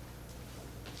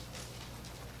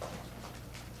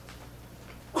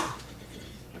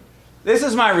 This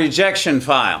is my rejection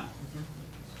file.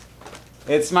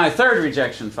 It's my third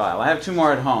rejection file. I have 2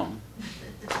 more at home.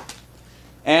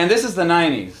 And this is the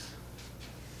 90s.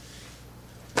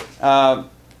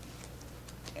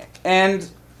 And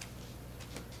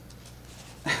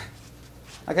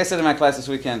like I said in my class this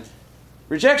weekend,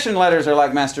 rejection letters are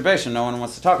like masturbation. No one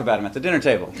wants to talk about them at the dinner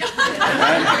table.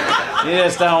 Right? You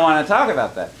just don't want to talk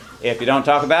about that. If you don't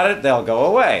talk about it, they'll go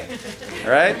away.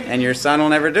 Right? And your son will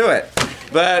never do it.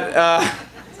 But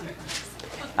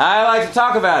I like to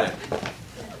talk about it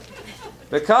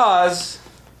because,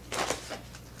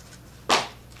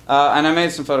 and I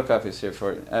made some photocopies here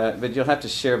for you, but you'll have to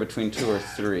share between 2 or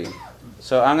 3.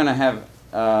 So I'm going to have,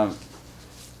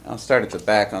 I'll start at the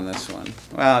back on this one.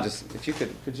 Well, just, if you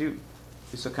could you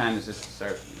be so kind as just to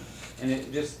start, and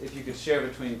if you could share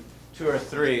between 2 or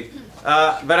 3.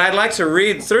 But I'd like to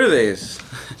read through these,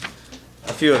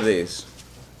 a few of these,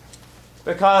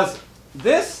 because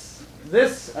this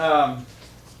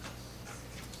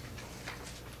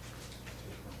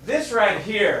right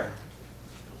here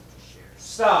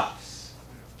stops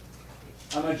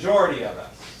a majority of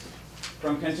us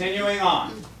from continuing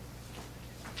on.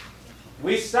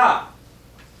 We stop.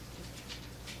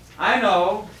 I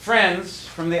know friends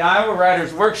from the Iowa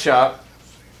Writers Workshop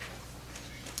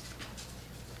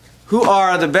who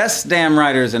are the best damn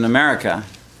writers in America.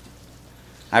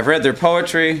 I've read their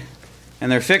poetry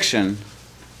and their fiction,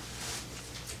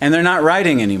 and they're not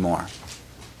writing anymore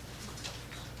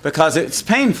because it's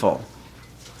painful.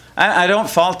 I don't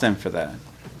fault them for that.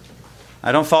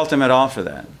 I don't fault them at all for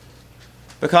that.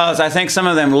 Because I think some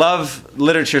of them love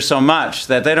literature so much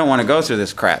that they don't want to go through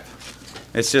this crap.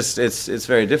 It's just, it's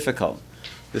very difficult.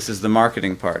 This is the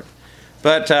marketing part.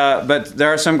 But there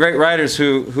are some great writers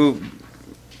who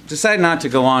decide not to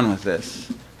go on with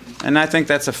this. And I think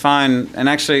that's a fine and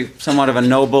actually somewhat of a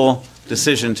noble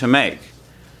decision to make.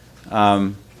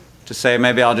 To say,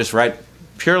 maybe I'll just write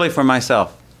purely for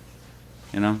myself,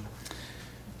 you know?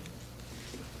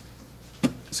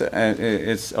 So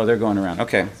they're going around.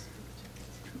 Okay.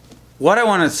 What I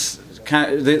want to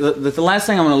the last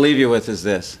thing I want to leave you with is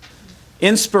this: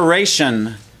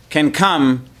 inspiration can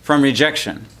come from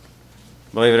rejection,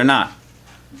 believe it or not.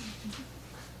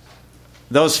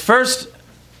 Those first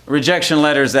rejection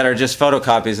letters that are just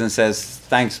photocopies and says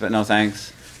thanks but no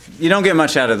thanks, you don't get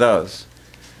much out of those.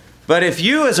 But if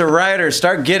you as a writer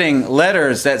start getting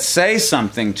letters that say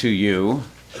something to you,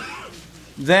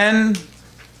 then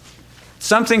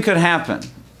something could happen.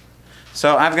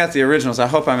 So I've got the originals. I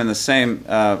hope I'm in the same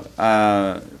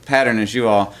pattern as you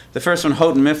all. The first one,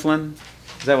 Houghton Mifflin.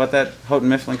 Is that what that Houghton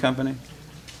Mifflin Company?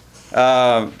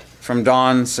 From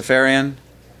Dawn Safarian.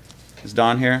 Is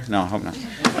Dawn here? No, I hope not.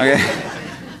 Okay.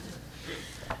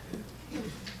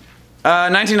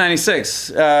 1996.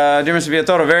 Dear Mr.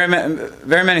 Villatoro,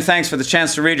 very many thanks for the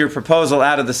chance to read your proposal,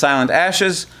 Out of the Silent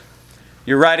Ashes.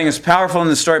 Your writing is powerful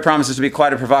and the story promises to be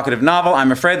quite a provocative novel.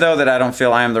 I'm afraid, though, that I don't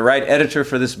feel I am the right editor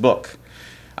for this book.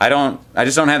 I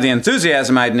just don't have the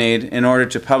enthusiasm I'd need in order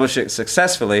to publish it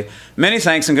successfully. Many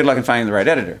thanks and good luck in finding the right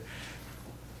editor.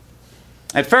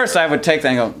 At first, I would take that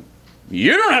and go,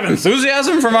 you don't have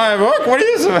enthusiasm for my book? What are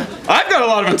you saying? I've got a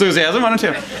lot of enthusiasm, why don't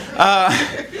you?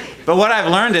 But what I've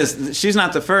learned is she's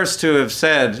not the first to have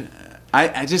said,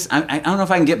 I don't know if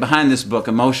I can get behind this book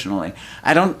emotionally.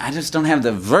 I just don't have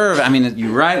the verve. I mean,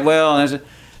 you write well.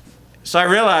 So I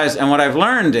realized, and what I've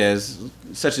learned is,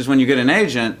 such as when you get an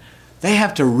agent, they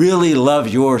have to really love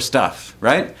your stuff,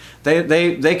 right?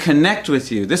 They connect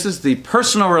with you. This is the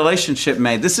personal relationship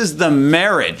made. This is the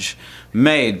marriage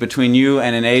made between you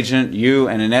and an agent, you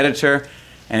and an editor.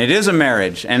 And it is a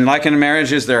marriage. And like in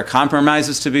marriages, there are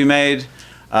compromises to be made.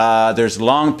 There's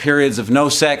long periods of no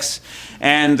sex.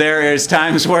 And there is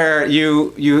times where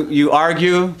you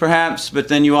argue, perhaps, but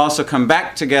then you also come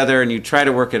back together and you try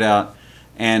to work it out.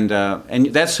 And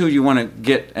that's who you want to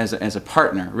get as a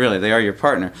partner, really. They are your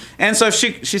partner. And so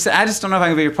she said, I just don't know if I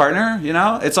can be your partner, you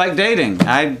know? It's like dating.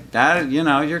 You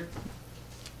know, you're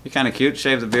kind of cute,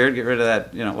 shave the beard, get rid of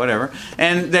that, you know, whatever.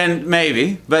 And then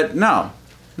maybe, but no.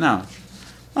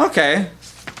 Okay.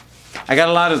 I got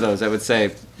a lot of those, I would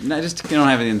say. No, just you don't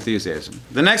have any enthusiasm.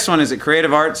 The next one is a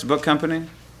Creative Arts Book Company.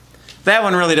 That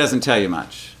one really doesn't tell you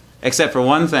much, except for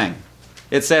one thing.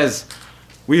 It says,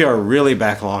 we are really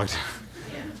backlogged.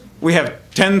 We have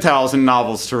 10,000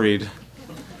 novels to read.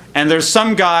 And there's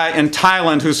some guy in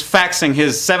Thailand who's faxing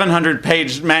his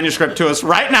 700-page manuscript to us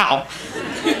right now.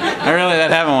 That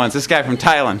happened once. This guy from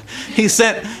Thailand.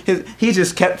 He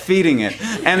just kept feeding it.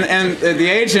 And the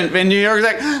agent in New York was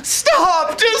like,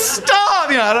 stop, just stop.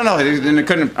 You know, I don't know, he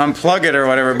couldn't unplug it or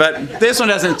whatever. But this one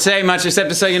doesn't say much except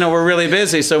to say, you know, we're really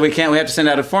busy, so we have to send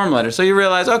out a form letter. So you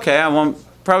realize, okay,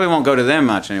 probably won't go to them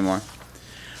much anymore.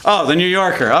 Oh, the New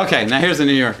Yorker. Okay, now here's the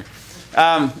New Yorker.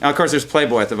 Of course, there's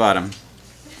Playboy at the bottom.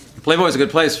 Playboy is a good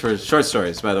place for short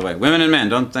stories, by the way. Women and men,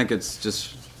 don't think it's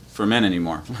just for men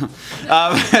anymore.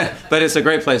 But it's a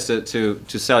great place to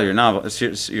sell your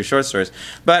your short stories.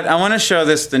 But I want to show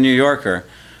this, the New Yorker.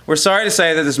 We're sorry to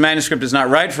say that this manuscript is not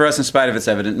right for us in spite of its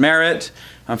evident merit.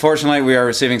 Unfortunately, we are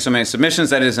receiving so many submissions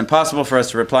that it is impossible for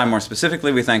us to reply more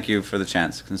specifically. We thank you for the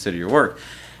chance to consider your work.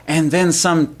 And then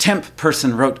some temp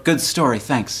person wrote, good story,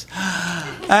 thanks.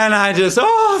 And I just,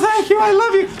 oh, thank you, I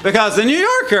love you. Because the New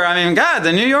Yorker, I mean, God,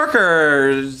 the New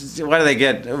Yorker, what do they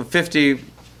get?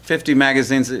 50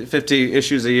 magazines, 50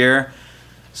 issues a year.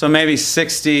 So maybe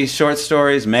 60 short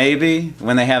stories, maybe,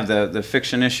 when they have the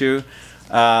fiction issue.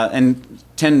 And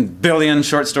 10 billion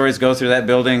short stories go through that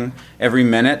building every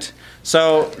minute.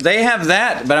 So they have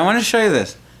that, but I want to show you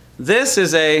this. This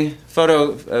is a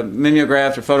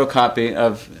mimeographed or photocopy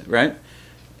of, right?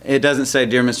 It doesn't say,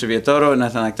 Dear Mr. Villatoro,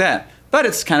 nothing like that. But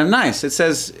it's kind of nice. It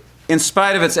says, in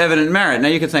spite of its evident merit. Now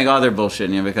you could think, oh, they're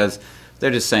bullshitting you because they're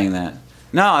just saying that.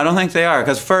 No, I don't think they are.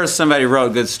 Because first somebody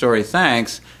wrote, good story,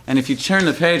 thanks. And if you turn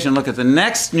the page and look at the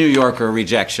next New Yorker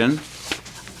rejection,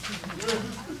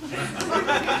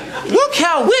 look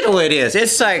how little it is.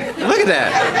 It's like, look at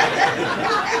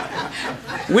that.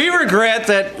 We regret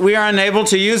that we are unable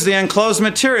to use the enclosed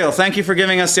material. Thank you for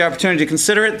giving us the opportunity to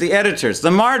consider it. The editors.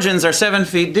 The margins are 7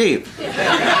 feet deep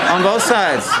on both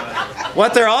sides.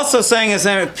 What they're also saying is,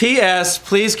 P.S.,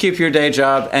 please keep your day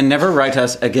job and never write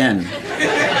us again.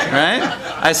 Right?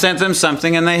 I sent them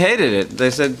something and they hated it. They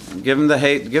said, give them the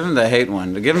hate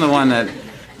one. Give them the one that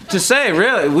to say,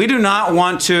 really. We do not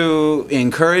want to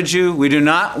encourage you. We do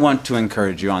not want to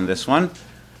encourage you on this one.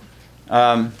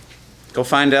 Go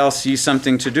find else ye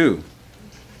something to do.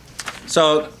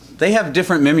 So they have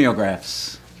different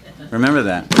mimeographs. Remember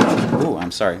that. Oh,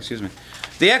 I'm sorry. Excuse me.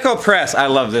 The Echo Press. I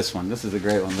love this one. This is a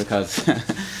great one because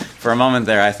for a moment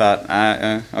there I thought,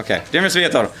 okay. Dear Mr.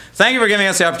 Villatoro, thank you for giving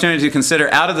us the opportunity to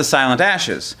consider Out of the Silent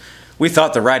Ashes. We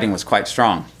thought the writing was quite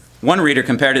strong. One reader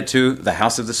compared it to The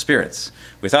House of the Spirits.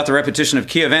 We thought the repetition of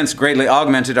key events greatly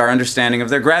augmented our understanding of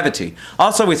their gravity.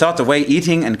 Also, we thought the way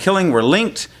eating and killing were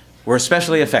linked were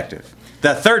especially effective.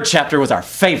 The third chapter was our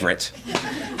favorite.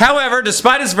 However,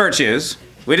 despite its virtues,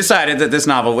 we decided that this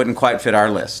novel wouldn't quite fit our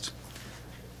list.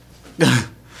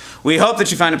 We hope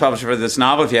that you find a publisher for this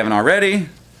novel if you haven't already.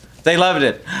 They loved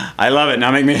it. I love it.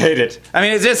 Now make me hate it. I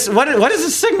mean, it's just, what is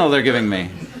the signal they're giving me?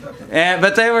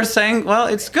 But they were saying, well,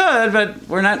 it's good, but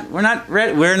we're not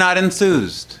ready. We're not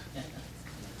enthused.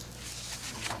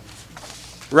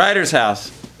 Writer's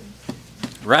House.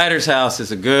 Writer's House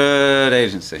is a good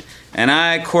agency. And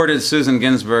I courted Susan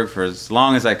Ginsburg for as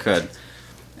long as I could.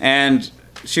 And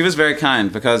she was very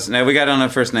kind because now we got on a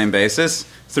first name basis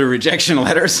through rejection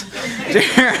letters.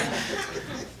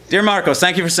 Dear Marcos,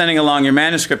 thank you for sending along your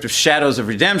manuscript of Shadows of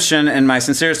Redemption, and my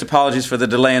sincerest apologies for the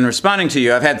delay in responding to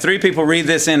you. I've had 3 people read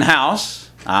this in-house.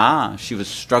 She was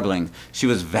struggling. She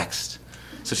was vexed.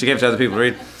 So she gave it to other people to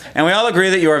read. And we all agree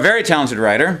that you are a very talented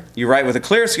writer. You write with a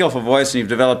clear, skillful voice, and you've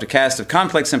developed a cast of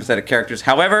complex, sympathetic characters.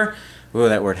 However, ooh,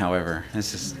 that word, however.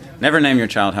 It's just, never name your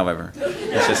child, however.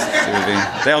 It's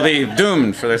just, they'll be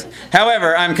doomed for this.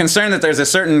 However, I'm concerned that there's a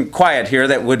certain quiet here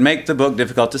that would make the book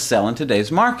difficult to sell in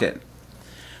today's market.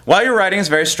 While your writing is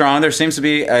very strong, there seems to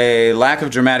be a lack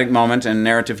of dramatic moment and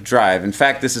narrative drive. In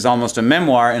fact, this is almost a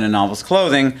memoir in a novel's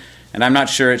clothing, and I'm not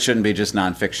sure it shouldn't be just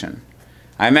nonfiction.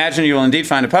 I imagine you will indeed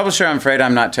find a publisher. I'm afraid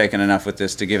I'm not taken enough with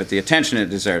this to give it the attention it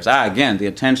deserves. Again, the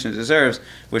attention it deserves.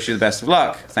 Wish you the best of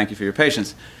luck. Thank you for your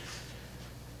patience.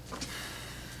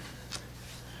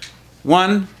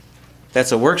 1,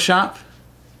 that's a workshop.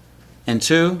 And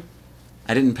 2,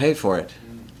 I didn't pay for it.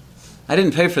 I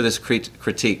didn't pay for this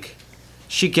critique.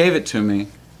 She gave it to me.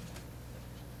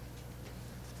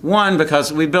 1,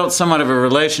 because we built somewhat of a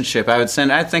relationship. I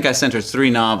think I sent her 3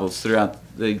 novels throughout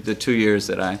the 2 years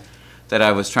that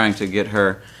I was trying to get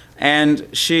her. And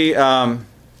she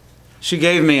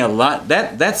gave me a lot.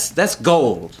 That's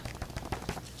gold.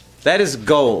 That is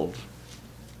gold.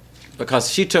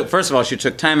 Because first of all, she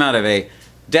took time out of a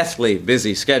deathly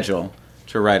busy schedule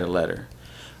to write a letter.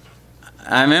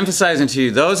 I'm emphasizing to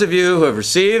you, those of you who have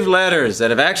received letters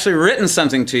that have actually written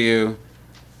something to you,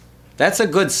 that's a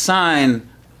good sign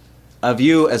of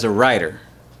you as a writer.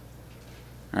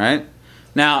 All right?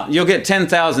 Now, you'll get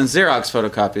 10,000 Xerox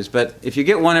photocopies, but if you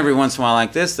get one every once in a while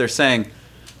like this, they're saying,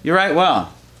 you write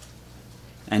well.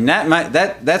 And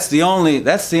that's the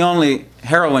only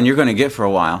heroin you're going to get for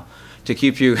a while to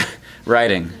keep you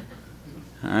writing.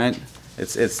 All right?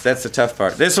 That's the tough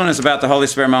part. This one is about the Holy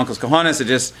Spirit, my uncle's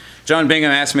cojones. Joan Bingham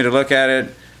asked me to look at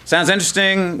it. Sounds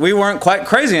interesting. We weren't quite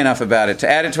crazy enough about it to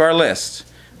add it to our list.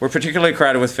 We're particularly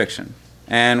crowded with fiction,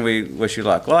 and we wish you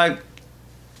luck. Well,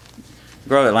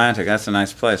 Grove Atlantic, that's a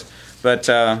nice place. But,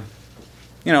 a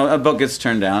book gets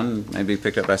turned down, maybe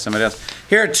picked up by somebody else.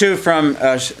 Here are 2 from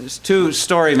 2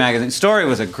 Story magazines. Story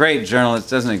was a great journal. It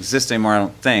doesn't exist anymore, I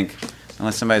don't think,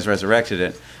 unless somebody's resurrected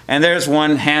it. And there's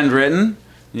one handwritten.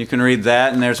 You can read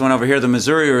that. And there's one over here, the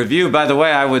Missouri Review. By the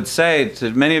way, I would say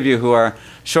to many of you who are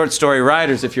short story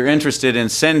writers, if you're interested in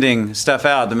sending stuff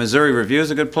out, the Missouri Review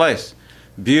is a good place.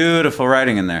 Beautiful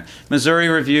writing in there. Missouri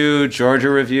Review, Georgia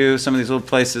Review, some of these little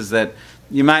places that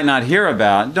you might not hear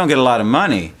about. Don't get a lot of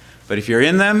money, but if you're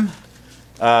in them,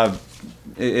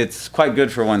 it's quite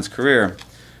good for one's career.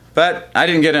 But I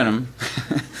didn't get in them.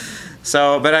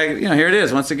 But here it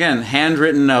is, once again,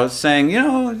 handwritten notes saying,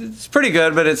 it's pretty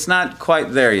good, but it's not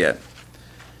quite there yet.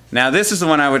 Now, this is the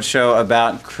one I would show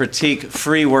about Critique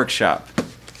Free Workshop.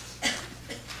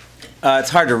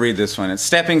 It's hard to read this one. It's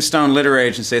Stepping Stone Literary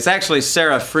Agency. It's actually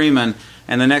Sarah Freeman,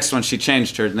 and the next one she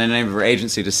changed the name of her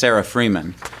agency to Sarah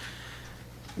Freeman.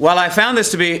 While I found this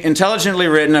to be intelligently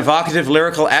written, evocative,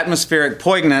 lyrical, atmospheric,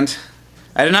 poignant,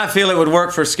 I did not feel it would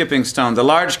work for Skipping Stone. The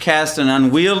large cast and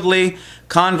unwieldy,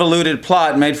 convoluted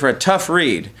plot made for a tough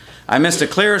read. I missed a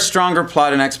clearer, stronger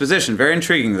plot and exposition. Very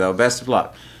intriguing, though. Best of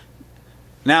luck.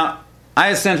 Now, I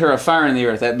had sent her a Fire in the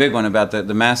Earth, that big one about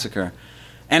the massacre.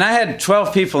 And I had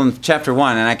 12 people in chapter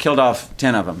 1, and I killed off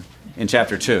 10 of them in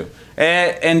chapter 2.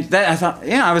 And that, I thought,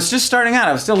 I was just starting out.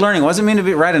 I was still learning. It wasn't mean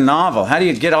to write a novel. How do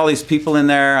you get all these people in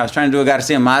there? I was trying to do a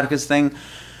Garcia Marquez thing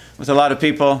with a lot of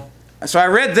people. So I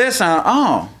read this, and I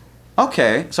thought,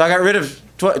 okay. So I got rid of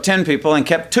 10 people and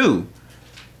kept 2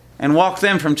 and walked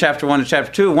them from chapter 1 to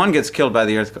chapter 2. One gets killed by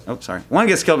the earthquake. Oh, sorry. One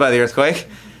gets killed by the earthquake.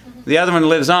 The other one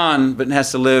lives on, but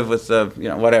has to live with the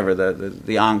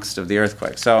angst of the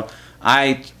earthquake. So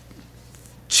I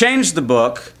changed the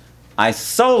book. I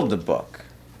sold the book.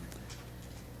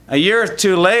 A year or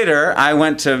 2 later, I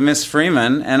went to Miss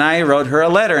Freeman, and I wrote her a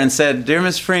letter and said, "Dear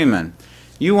Miss Freeman,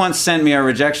 you once sent me a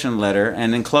rejection letter,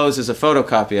 and enclosed is a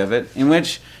photocopy of it, in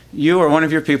which you or one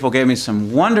of your people gave me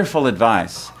some wonderful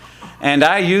advice. And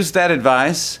I used that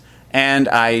advice, and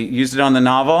I used it on the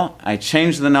novel. I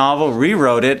changed the novel,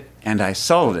 rewrote it, and I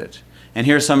sold it. And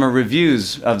here's some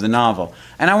reviews of the novel.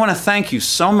 And I want to thank you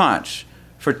so much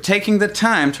for taking the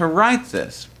time to write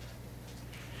this.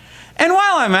 And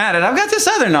while I'm at it, I've got this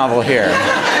other novel here."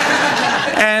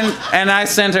 and I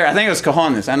sent her, I think it was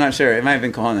Cojones, I'm not sure, it might have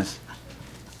been Cojones.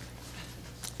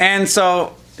 And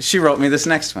so she wrote me this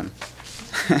next one.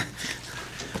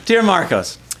 "Dear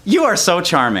Marcos, you are so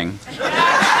charming.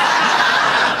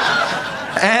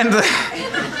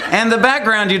 And the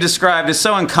background you described is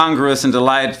so incongruous and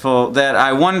delightful that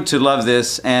I wanted to love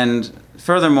this, and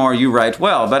furthermore, you write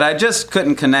well, but I just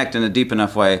couldn't connect in a deep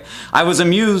enough way. I was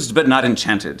amused but not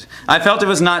enchanted. I felt it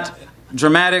was not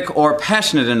dramatic or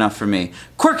passionate enough for me.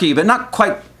 Quirky but not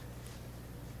quite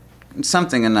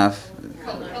something enough.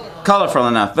 Colorful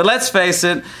enough. But let's face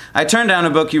it, I turned down a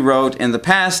book you wrote in the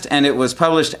past, and it was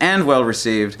published and well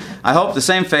received. I hope the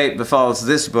same fate befalls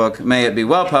this book. May it be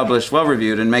well published, well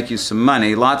reviewed, and make you some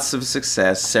money. Lots of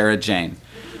success, Sarah Jane."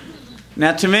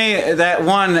 Now, to me, that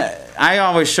one, I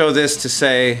always show this to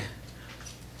say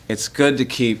it's good to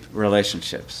keep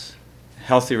relationships,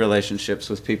 healthy relationships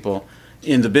with people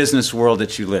in the business world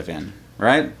that you live in,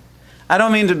 right? I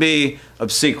don't mean to be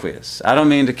obsequious. I don't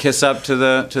mean to kiss up to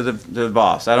the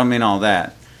boss. I don't mean all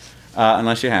that,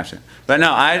 unless you have to. But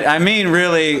no, I mean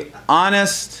really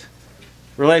honest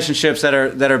relationships that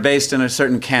are based in a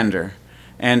certain candor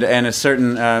and a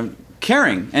certain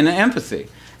caring and empathy.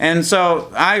 And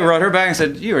so I wrote her back and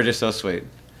said, "You are just so sweet.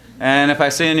 And if I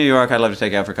see you in New York, I'd love to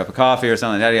take you out for a cup of coffee or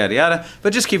something, yada, yada, yada."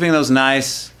 But just keeping those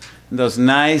nice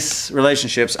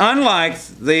relationships, unlike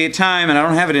the time, and I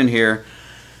don't have it in here,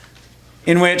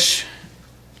 in which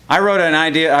I wrote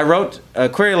a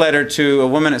query letter to a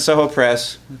woman at Soho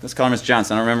Press, let's call her Miss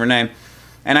Johnson, I don't remember her name,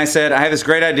 and I said, "I have this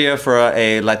great idea for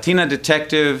a Latina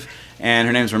detective, and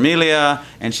her name's Romelia,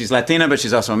 and she's Latina, but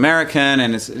she's also American,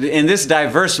 and it's in this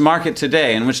diverse market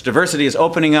today, in which diversity is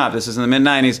opening up, this is in the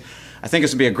mid-90s, I think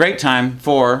this would be a great time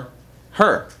for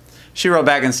her." She wrote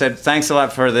back and said, "Thanks a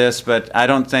lot for this, but I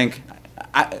don't think,"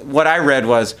 what I read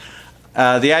was,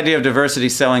 the idea of diversity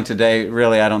selling today,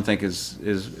 really, I don't think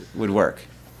would work.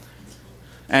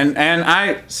 But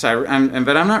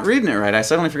I'm not reading it right. I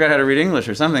suddenly forgot how to read English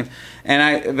or something.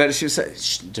 But she said,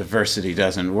 "Diversity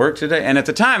doesn't work today." And at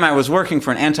the time, I was working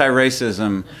for an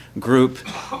anti-racism group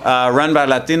run by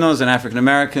Latinos and African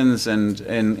Americans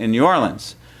in New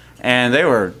Orleans. And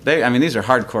these are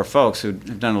hardcore folks who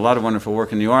have done a lot of wonderful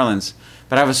work in New Orleans.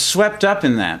 But I was swept up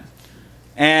in that.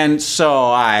 And so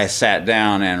I sat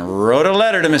down and wrote a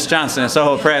letter to Miss Johnson at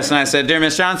Soho Press, and I said, "Dear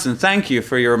Miss Johnson, thank you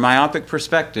for your myopic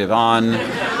perspective on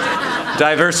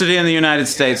diversity in the United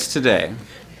States today."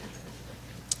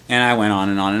 And I went on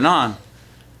and on and on.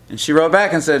 And she wrote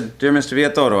back and said, "Dear Mr.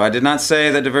 Villatoro, I did not say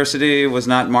that diversity was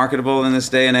not marketable in this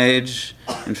day and age.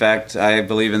 In fact, I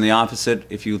believe in the opposite.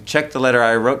 If you check the letter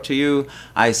I wrote to you,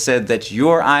 I said that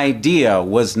your idea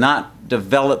was not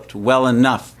developed well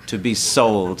enough to be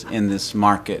sold in this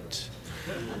market.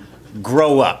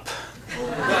 Grow up."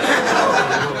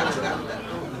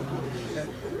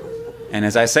 And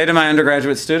as I say to my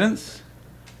undergraduate students,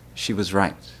 she was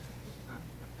right.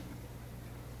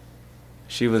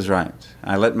 She was right.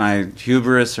 I let my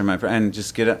hubris and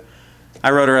just get up.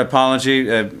 I wrote her an apology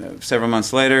several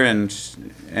months later, and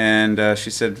she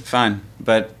said, "Fine,"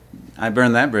 but I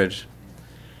burned that bridge.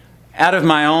 Out of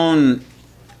my own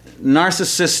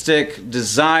narcissistic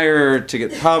desire to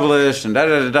get published and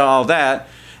all that,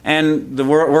 and the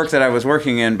work that I was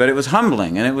working in, but it was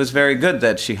humbling, and it was very good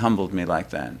that she humbled me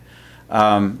like that.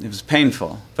 It was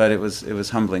painful, but it was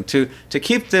humbling. To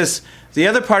keep this, the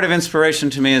other part of inspiration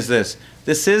to me is this.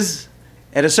 This is,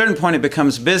 at a certain point, it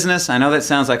becomes business. I know that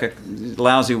sounds like a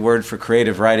lousy word for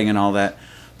creative writing and all that,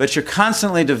 but you're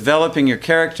constantly developing your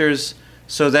characters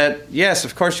so that, yes,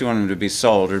 of course you want them to be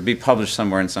sold or be published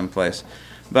somewhere in some place.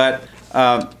 But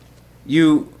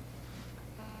you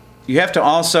have to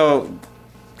also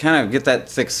kind of get that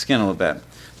thick skin a little bit.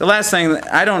 The last thing,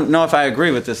 I don't know if I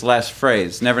agree with this last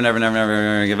phrase, never, never, never, never,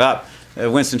 never give up,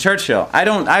 Winston Churchill.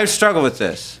 I struggle with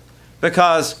this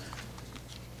because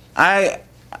I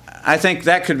I think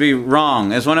that could be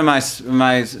wrong. As one of my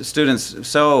students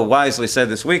so wisely said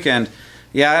this weekend,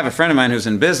 yeah, I have a friend of mine who's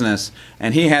in business,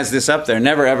 and he has this up there,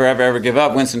 never, ever, ever, ever give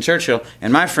up, Winston Churchill.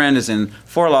 And my friend is in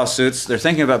 4 lawsuits. They're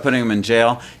thinking about putting him in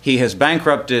jail. He has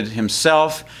bankrupted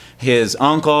himself, his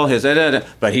uncle,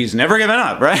 but he's never given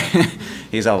up, right?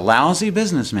 He's a lousy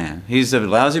businessman. He's a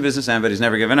lousy businessman, but he's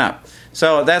never given up.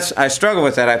 So I struggle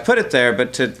with that. I put it there,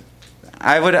 but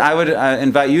I would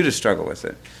invite you to struggle with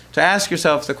it. To ask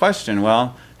yourself the question,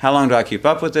 well, how long do I keep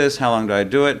up with this? How long do I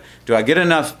do it? Do I get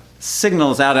enough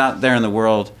signals out there in the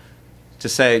world to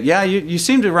say, yeah, you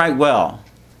seem to write well.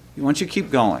 Why don't you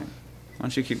keep going? Why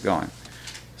don't you keep going?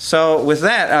 So with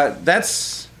that,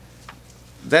 that's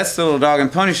the Little Dog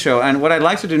and Pony Show. And what I'd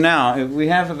like to do now, we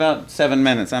have about 7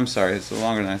 minutes. I'm sorry, it's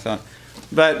longer than I thought.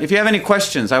 But if you have any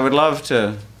questions, I would love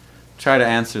to try to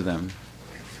answer them.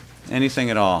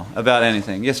 Anything at all, about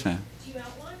anything. Yes, ma'am? Do you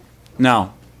outline?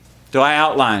 No. Do I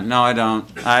outline? No, I don't.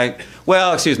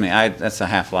 Well, excuse me, that's a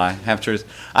half lie, half truth.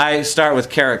 I start with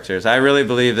characters. I really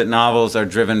believe that novels are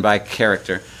driven by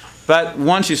character. But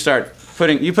once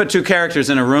you put 2 characters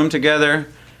in a room together,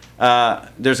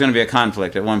 there's going to be a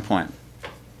conflict at one point.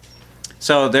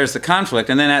 So there's the conflict,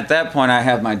 and then at that point I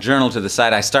have my journal to the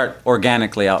side. I start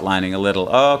organically outlining a little.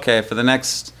 Oh, okay, for the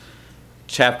next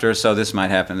chapter or so, this might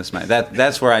happen,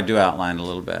 that's where I do outline a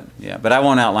little bit, yeah. But I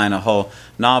won't outline a whole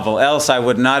novel, else I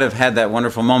would not have had that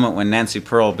wonderful moment when Nancy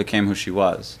Pearl became who she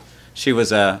was. She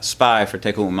was a spy for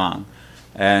Teku Umang,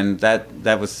 and that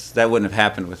wouldn't have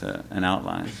happened with an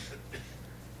outline.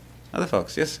 Other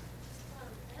folks, yes?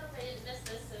 I hope I didn't miss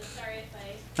this, so sorry if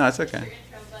I No, that's missed okay. your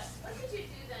intro, but what did you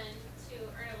do then to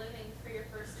earn a living for your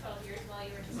first 12 years while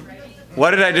you were just writing?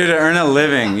 What did I do to earn a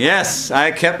living? Yes,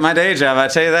 I kept my day job, I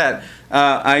tell you that.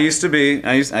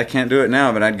 I can't do it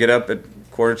now, but I'd get up at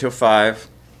 4:45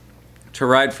 to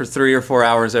write for 3 or 4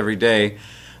 hours every day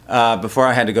before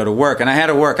I had to go to work. And I had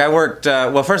to work. I worked,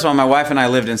 well, first of all, my wife and I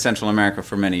lived in Central America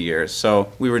for many years,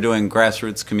 so we were doing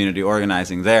grassroots community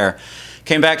organizing there.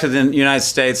 Came back to the United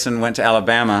States and went to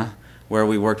Alabama, where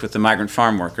we worked with the migrant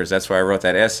farm workers. That's why I wrote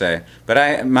that essay.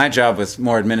 But my job was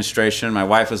more administration. My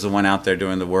wife was the one out there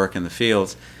doing the work in the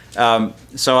fields.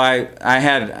 So I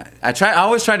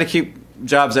always tried to keep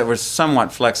jobs that were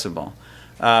somewhat flexible.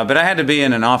 But I had to be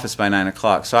in an office by 9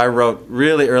 o'clock, so I wrote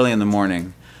really early in the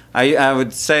morning. I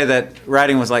would say that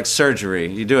writing was like surgery.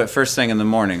 You do it first thing in the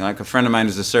morning. Like a friend of mine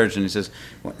who's a surgeon, he says,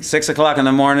 6 o'clock in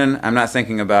the morning, I'm not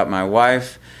thinking about my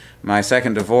wife, my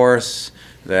second divorce,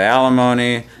 the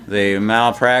alimony, the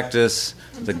malpractice,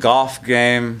 the golf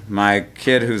game, my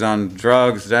kid who's on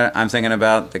drugs. I'm thinking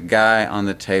about the guy on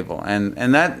the table.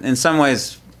 And that, in some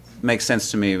ways, makes sense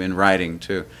to me in writing,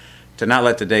 too, to not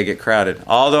let the day get crowded.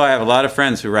 Although I have a lot of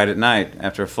friends who write at night.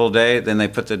 After a full day, then they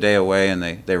put the day away and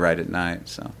they write at night.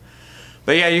 So,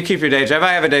 but yeah, you keep your day job.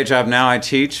 I have a day job now. I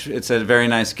teach. It's a very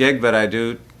nice gig, but I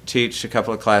do teach a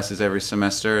couple of classes every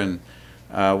semester and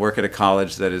work at a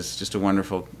college that is just a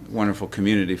wonderful, wonderful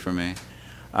community for me.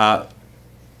 For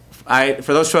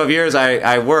those 12 years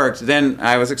I worked, then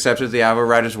I was accepted to the Iowa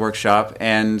Writers Workshop,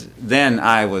 and then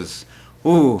it was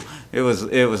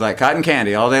like cotton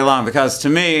candy all day long, because to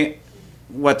me,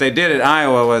 what they did at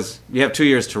Iowa was, you have 2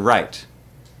 years to write.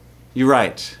 You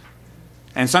write.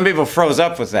 And some people froze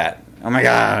up with that. Oh my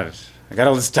God, I got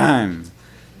all this time.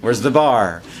 Where's the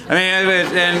bar? I mean,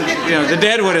 the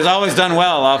Deadwood has always done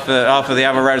well off of the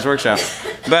Iowa Writers Workshop,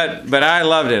 but I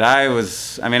loved it. I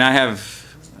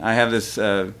have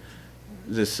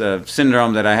this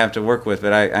syndrome that I have to work with,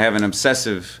 but I have an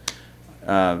obsessive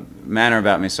manner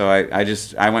about me. So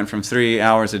I went from 3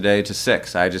 hours a day to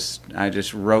 6. I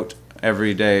just wrote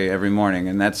every day, every morning,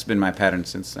 and that's been my pattern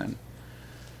since then.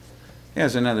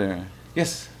 Yes, another.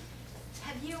 Yes.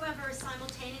 Have you ever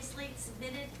simultaneously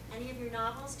submitted any of your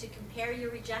novels to compare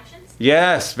your rejections?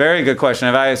 Yes, very good question.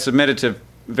 Have I submitted to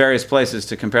various places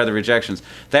to compare the rejections?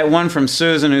 That one from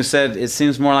Susan who said it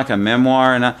seems more like a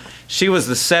memoir, and she was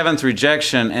the 7th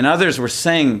rejection, and others were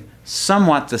saying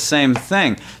somewhat the same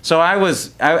thing. So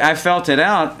I felt it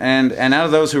out, and out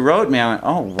of those who wrote me, I went,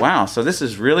 oh wow, so this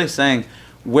is really saying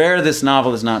where this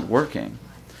novel is not working.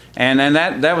 And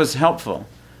that was helpful.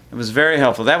 It was very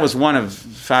helpful. That was one of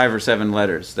 5 or 7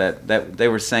 letters that they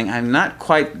were saying, I'm not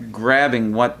quite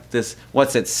grabbing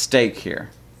what's at stake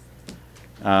here.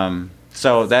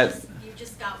 So that You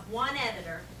just got one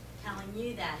editor telling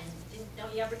you that, and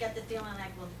don't you ever get the feeling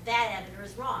like, well, that editor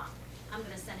is wrong, I'm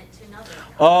going to send it to another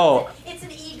editor? Oh. It's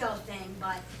an ego thing,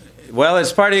 but... Well,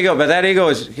 it's part of ego, but that ego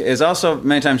is also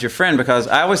many times your friend, because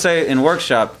I always say in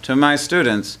workshop to my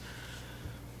students,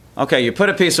 Okay, you put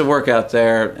a piece of work out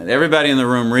there, everybody in the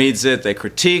room reads it, they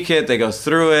critique it, they go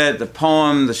through it, the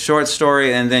poem, the short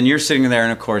story, and then you're sitting there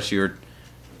and of course you're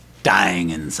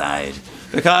dying inside.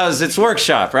 Because it's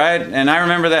workshop, right? And I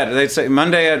remember that. They'd say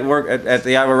Monday at work at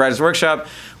the Iowa Writers Workshop,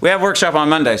 we have workshop on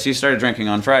Monday, so you started drinking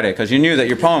on Friday because you knew that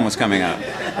your poem was coming out,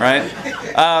 right?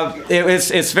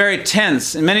 It's very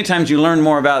tense, and many times you learn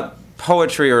more about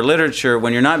poetry or literature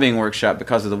when you're not being workshopped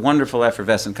because of the wonderful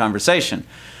effervescent conversation.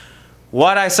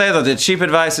 What I say, though, the cheap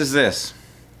advice is this.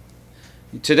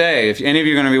 Today, if any of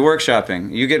you are going to be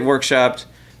workshopping, you get workshopped,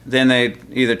 then they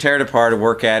either tear it apart or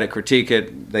work at it, critique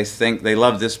it, they think they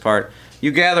love this part.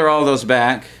 You gather all those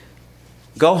back,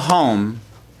 go home,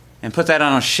 and put that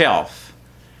on a shelf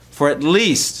for at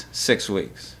least 6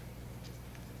 weeks.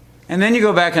 And then you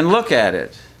go back and look at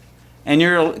it, and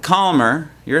you're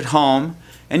calmer, you're at home,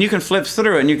 and you can flip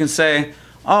through it, and you can say,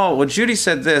 oh, well, Judy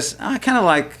said this, I kind of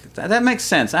like that makes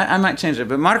sense. I might change it.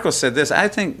 But Marco said this. I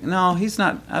think, no, he's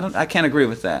not. I can't agree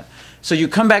with that. So you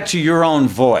come back to your own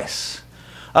voice.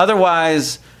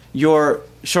 Otherwise, your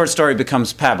short story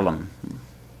becomes pablum.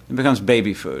 It becomes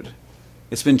baby food.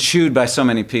 It's been chewed by so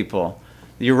many people.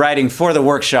 You're writing for the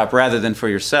workshop rather than for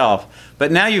yourself. But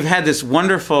now you've had this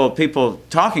wonderful people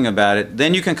talking about it.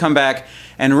 Then you can come back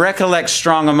and recollect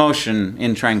strong emotion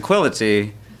in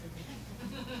tranquility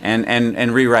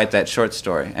and rewrite that short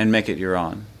story and make it your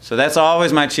own. So that's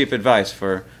always my cheap advice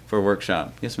for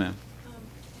workshop. Yes, ma'am. Have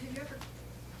you ever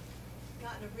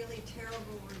gotten a really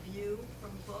terrible review from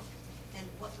a book, and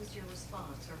what was your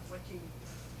response, or what you?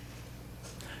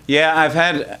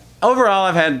 Yeah, overall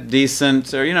I've had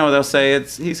decent, or they'll say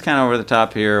he's kind of over the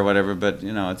top here or whatever, but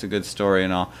it's a good story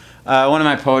and all. One of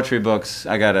my poetry books,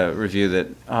 I got a review that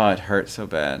it hurt so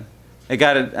bad. It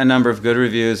got a number of good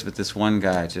reviews, but this one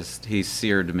guy he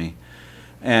seared me,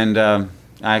 and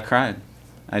I cried.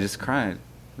 I just cried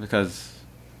because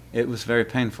it was very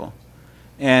painful,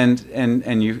 and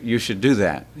you should do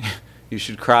that. You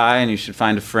should cry, and you should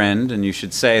find a friend, and you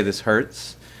should say this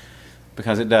hurts,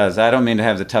 because it does. I don't mean to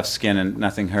have the tough skin and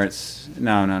nothing hurts.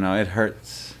 No, it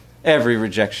hurts. Every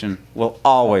rejection will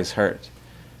always hurt.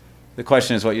 The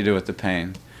question is what you do with the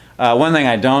pain. One thing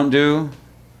I don't do,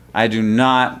 I do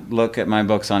not look at my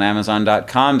books on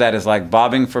Amazon.com. That is like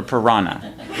bobbing for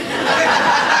piranha.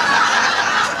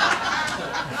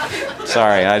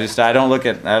 Sorry, I don't look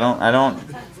at, I don't,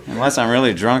 unless I'm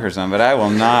really drunk or something, but I will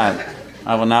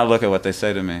not look at what they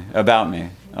say to me, about me.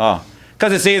 Oh,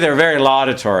 because it's either very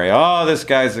laudatory. Oh, this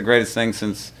guy's the greatest thing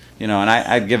since, and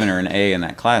I'd given her an A in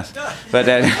that class.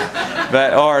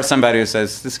 Or somebody who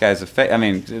says, this guy's a fake,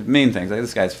 mean things, like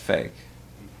this guy's fake.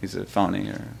 He's a phony,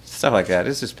 or stuff like that.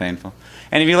 It's just painful.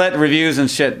 And if you let reviews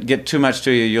and shit get too much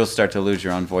to you, you'll start to lose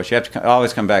your own voice. You have to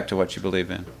always come back to what you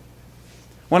believe in.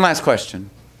 One last question.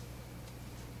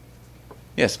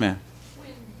 Yes, ma'am. When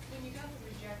you got the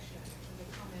rejection and the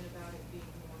comment about it being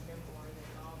more memoir than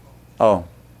novel, Oh.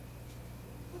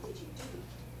 what did you do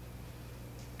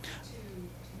to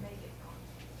make it novel?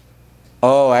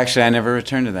 Oh, actually, I never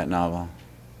returned to that novel.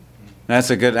 That's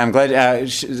a good. I'm glad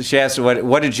she asked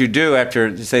what did you do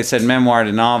after they said memoir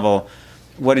to novel.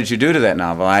 What did you do to that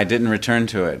novel? I didn't return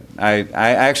to it. I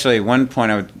actually, one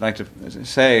point I would like to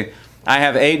say, I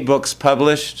have 8 books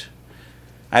published.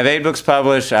 I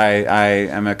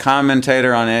am a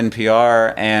commentator on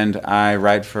NPR, and I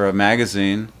write for a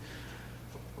magazine.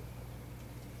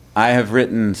 I have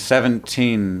written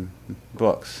 17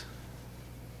 books.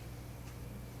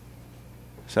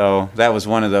 So that was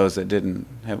one of those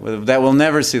that will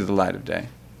never see the light of day.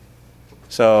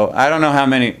 So I don't know how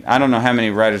many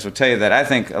writers will tell you that. I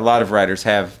think a lot of writers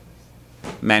have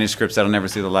manuscripts that'll never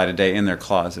see the light of day in their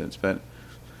closets, but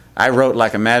I wrote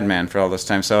like a madman for all this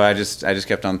time, so I just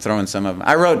kept on throwing some of them.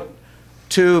 I wrote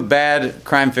 2 bad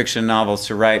crime fiction novels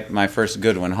to write my first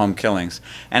good one, Home Killings,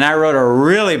 and I wrote a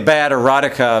really bad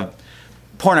erotica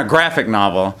pornographic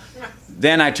novel.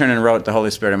 Then I turned and wrote The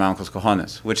Holy Spirit of My Uncle's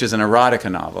Cojones, which is an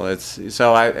erotica novel.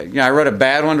 I wrote a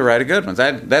bad one to write a good one.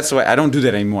 That's the way. I don't do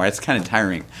that anymore. It's kind of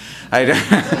tiring.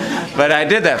 But I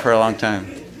did that for a long time.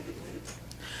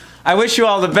 I wish you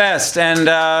all the best, and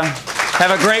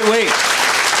have a great week.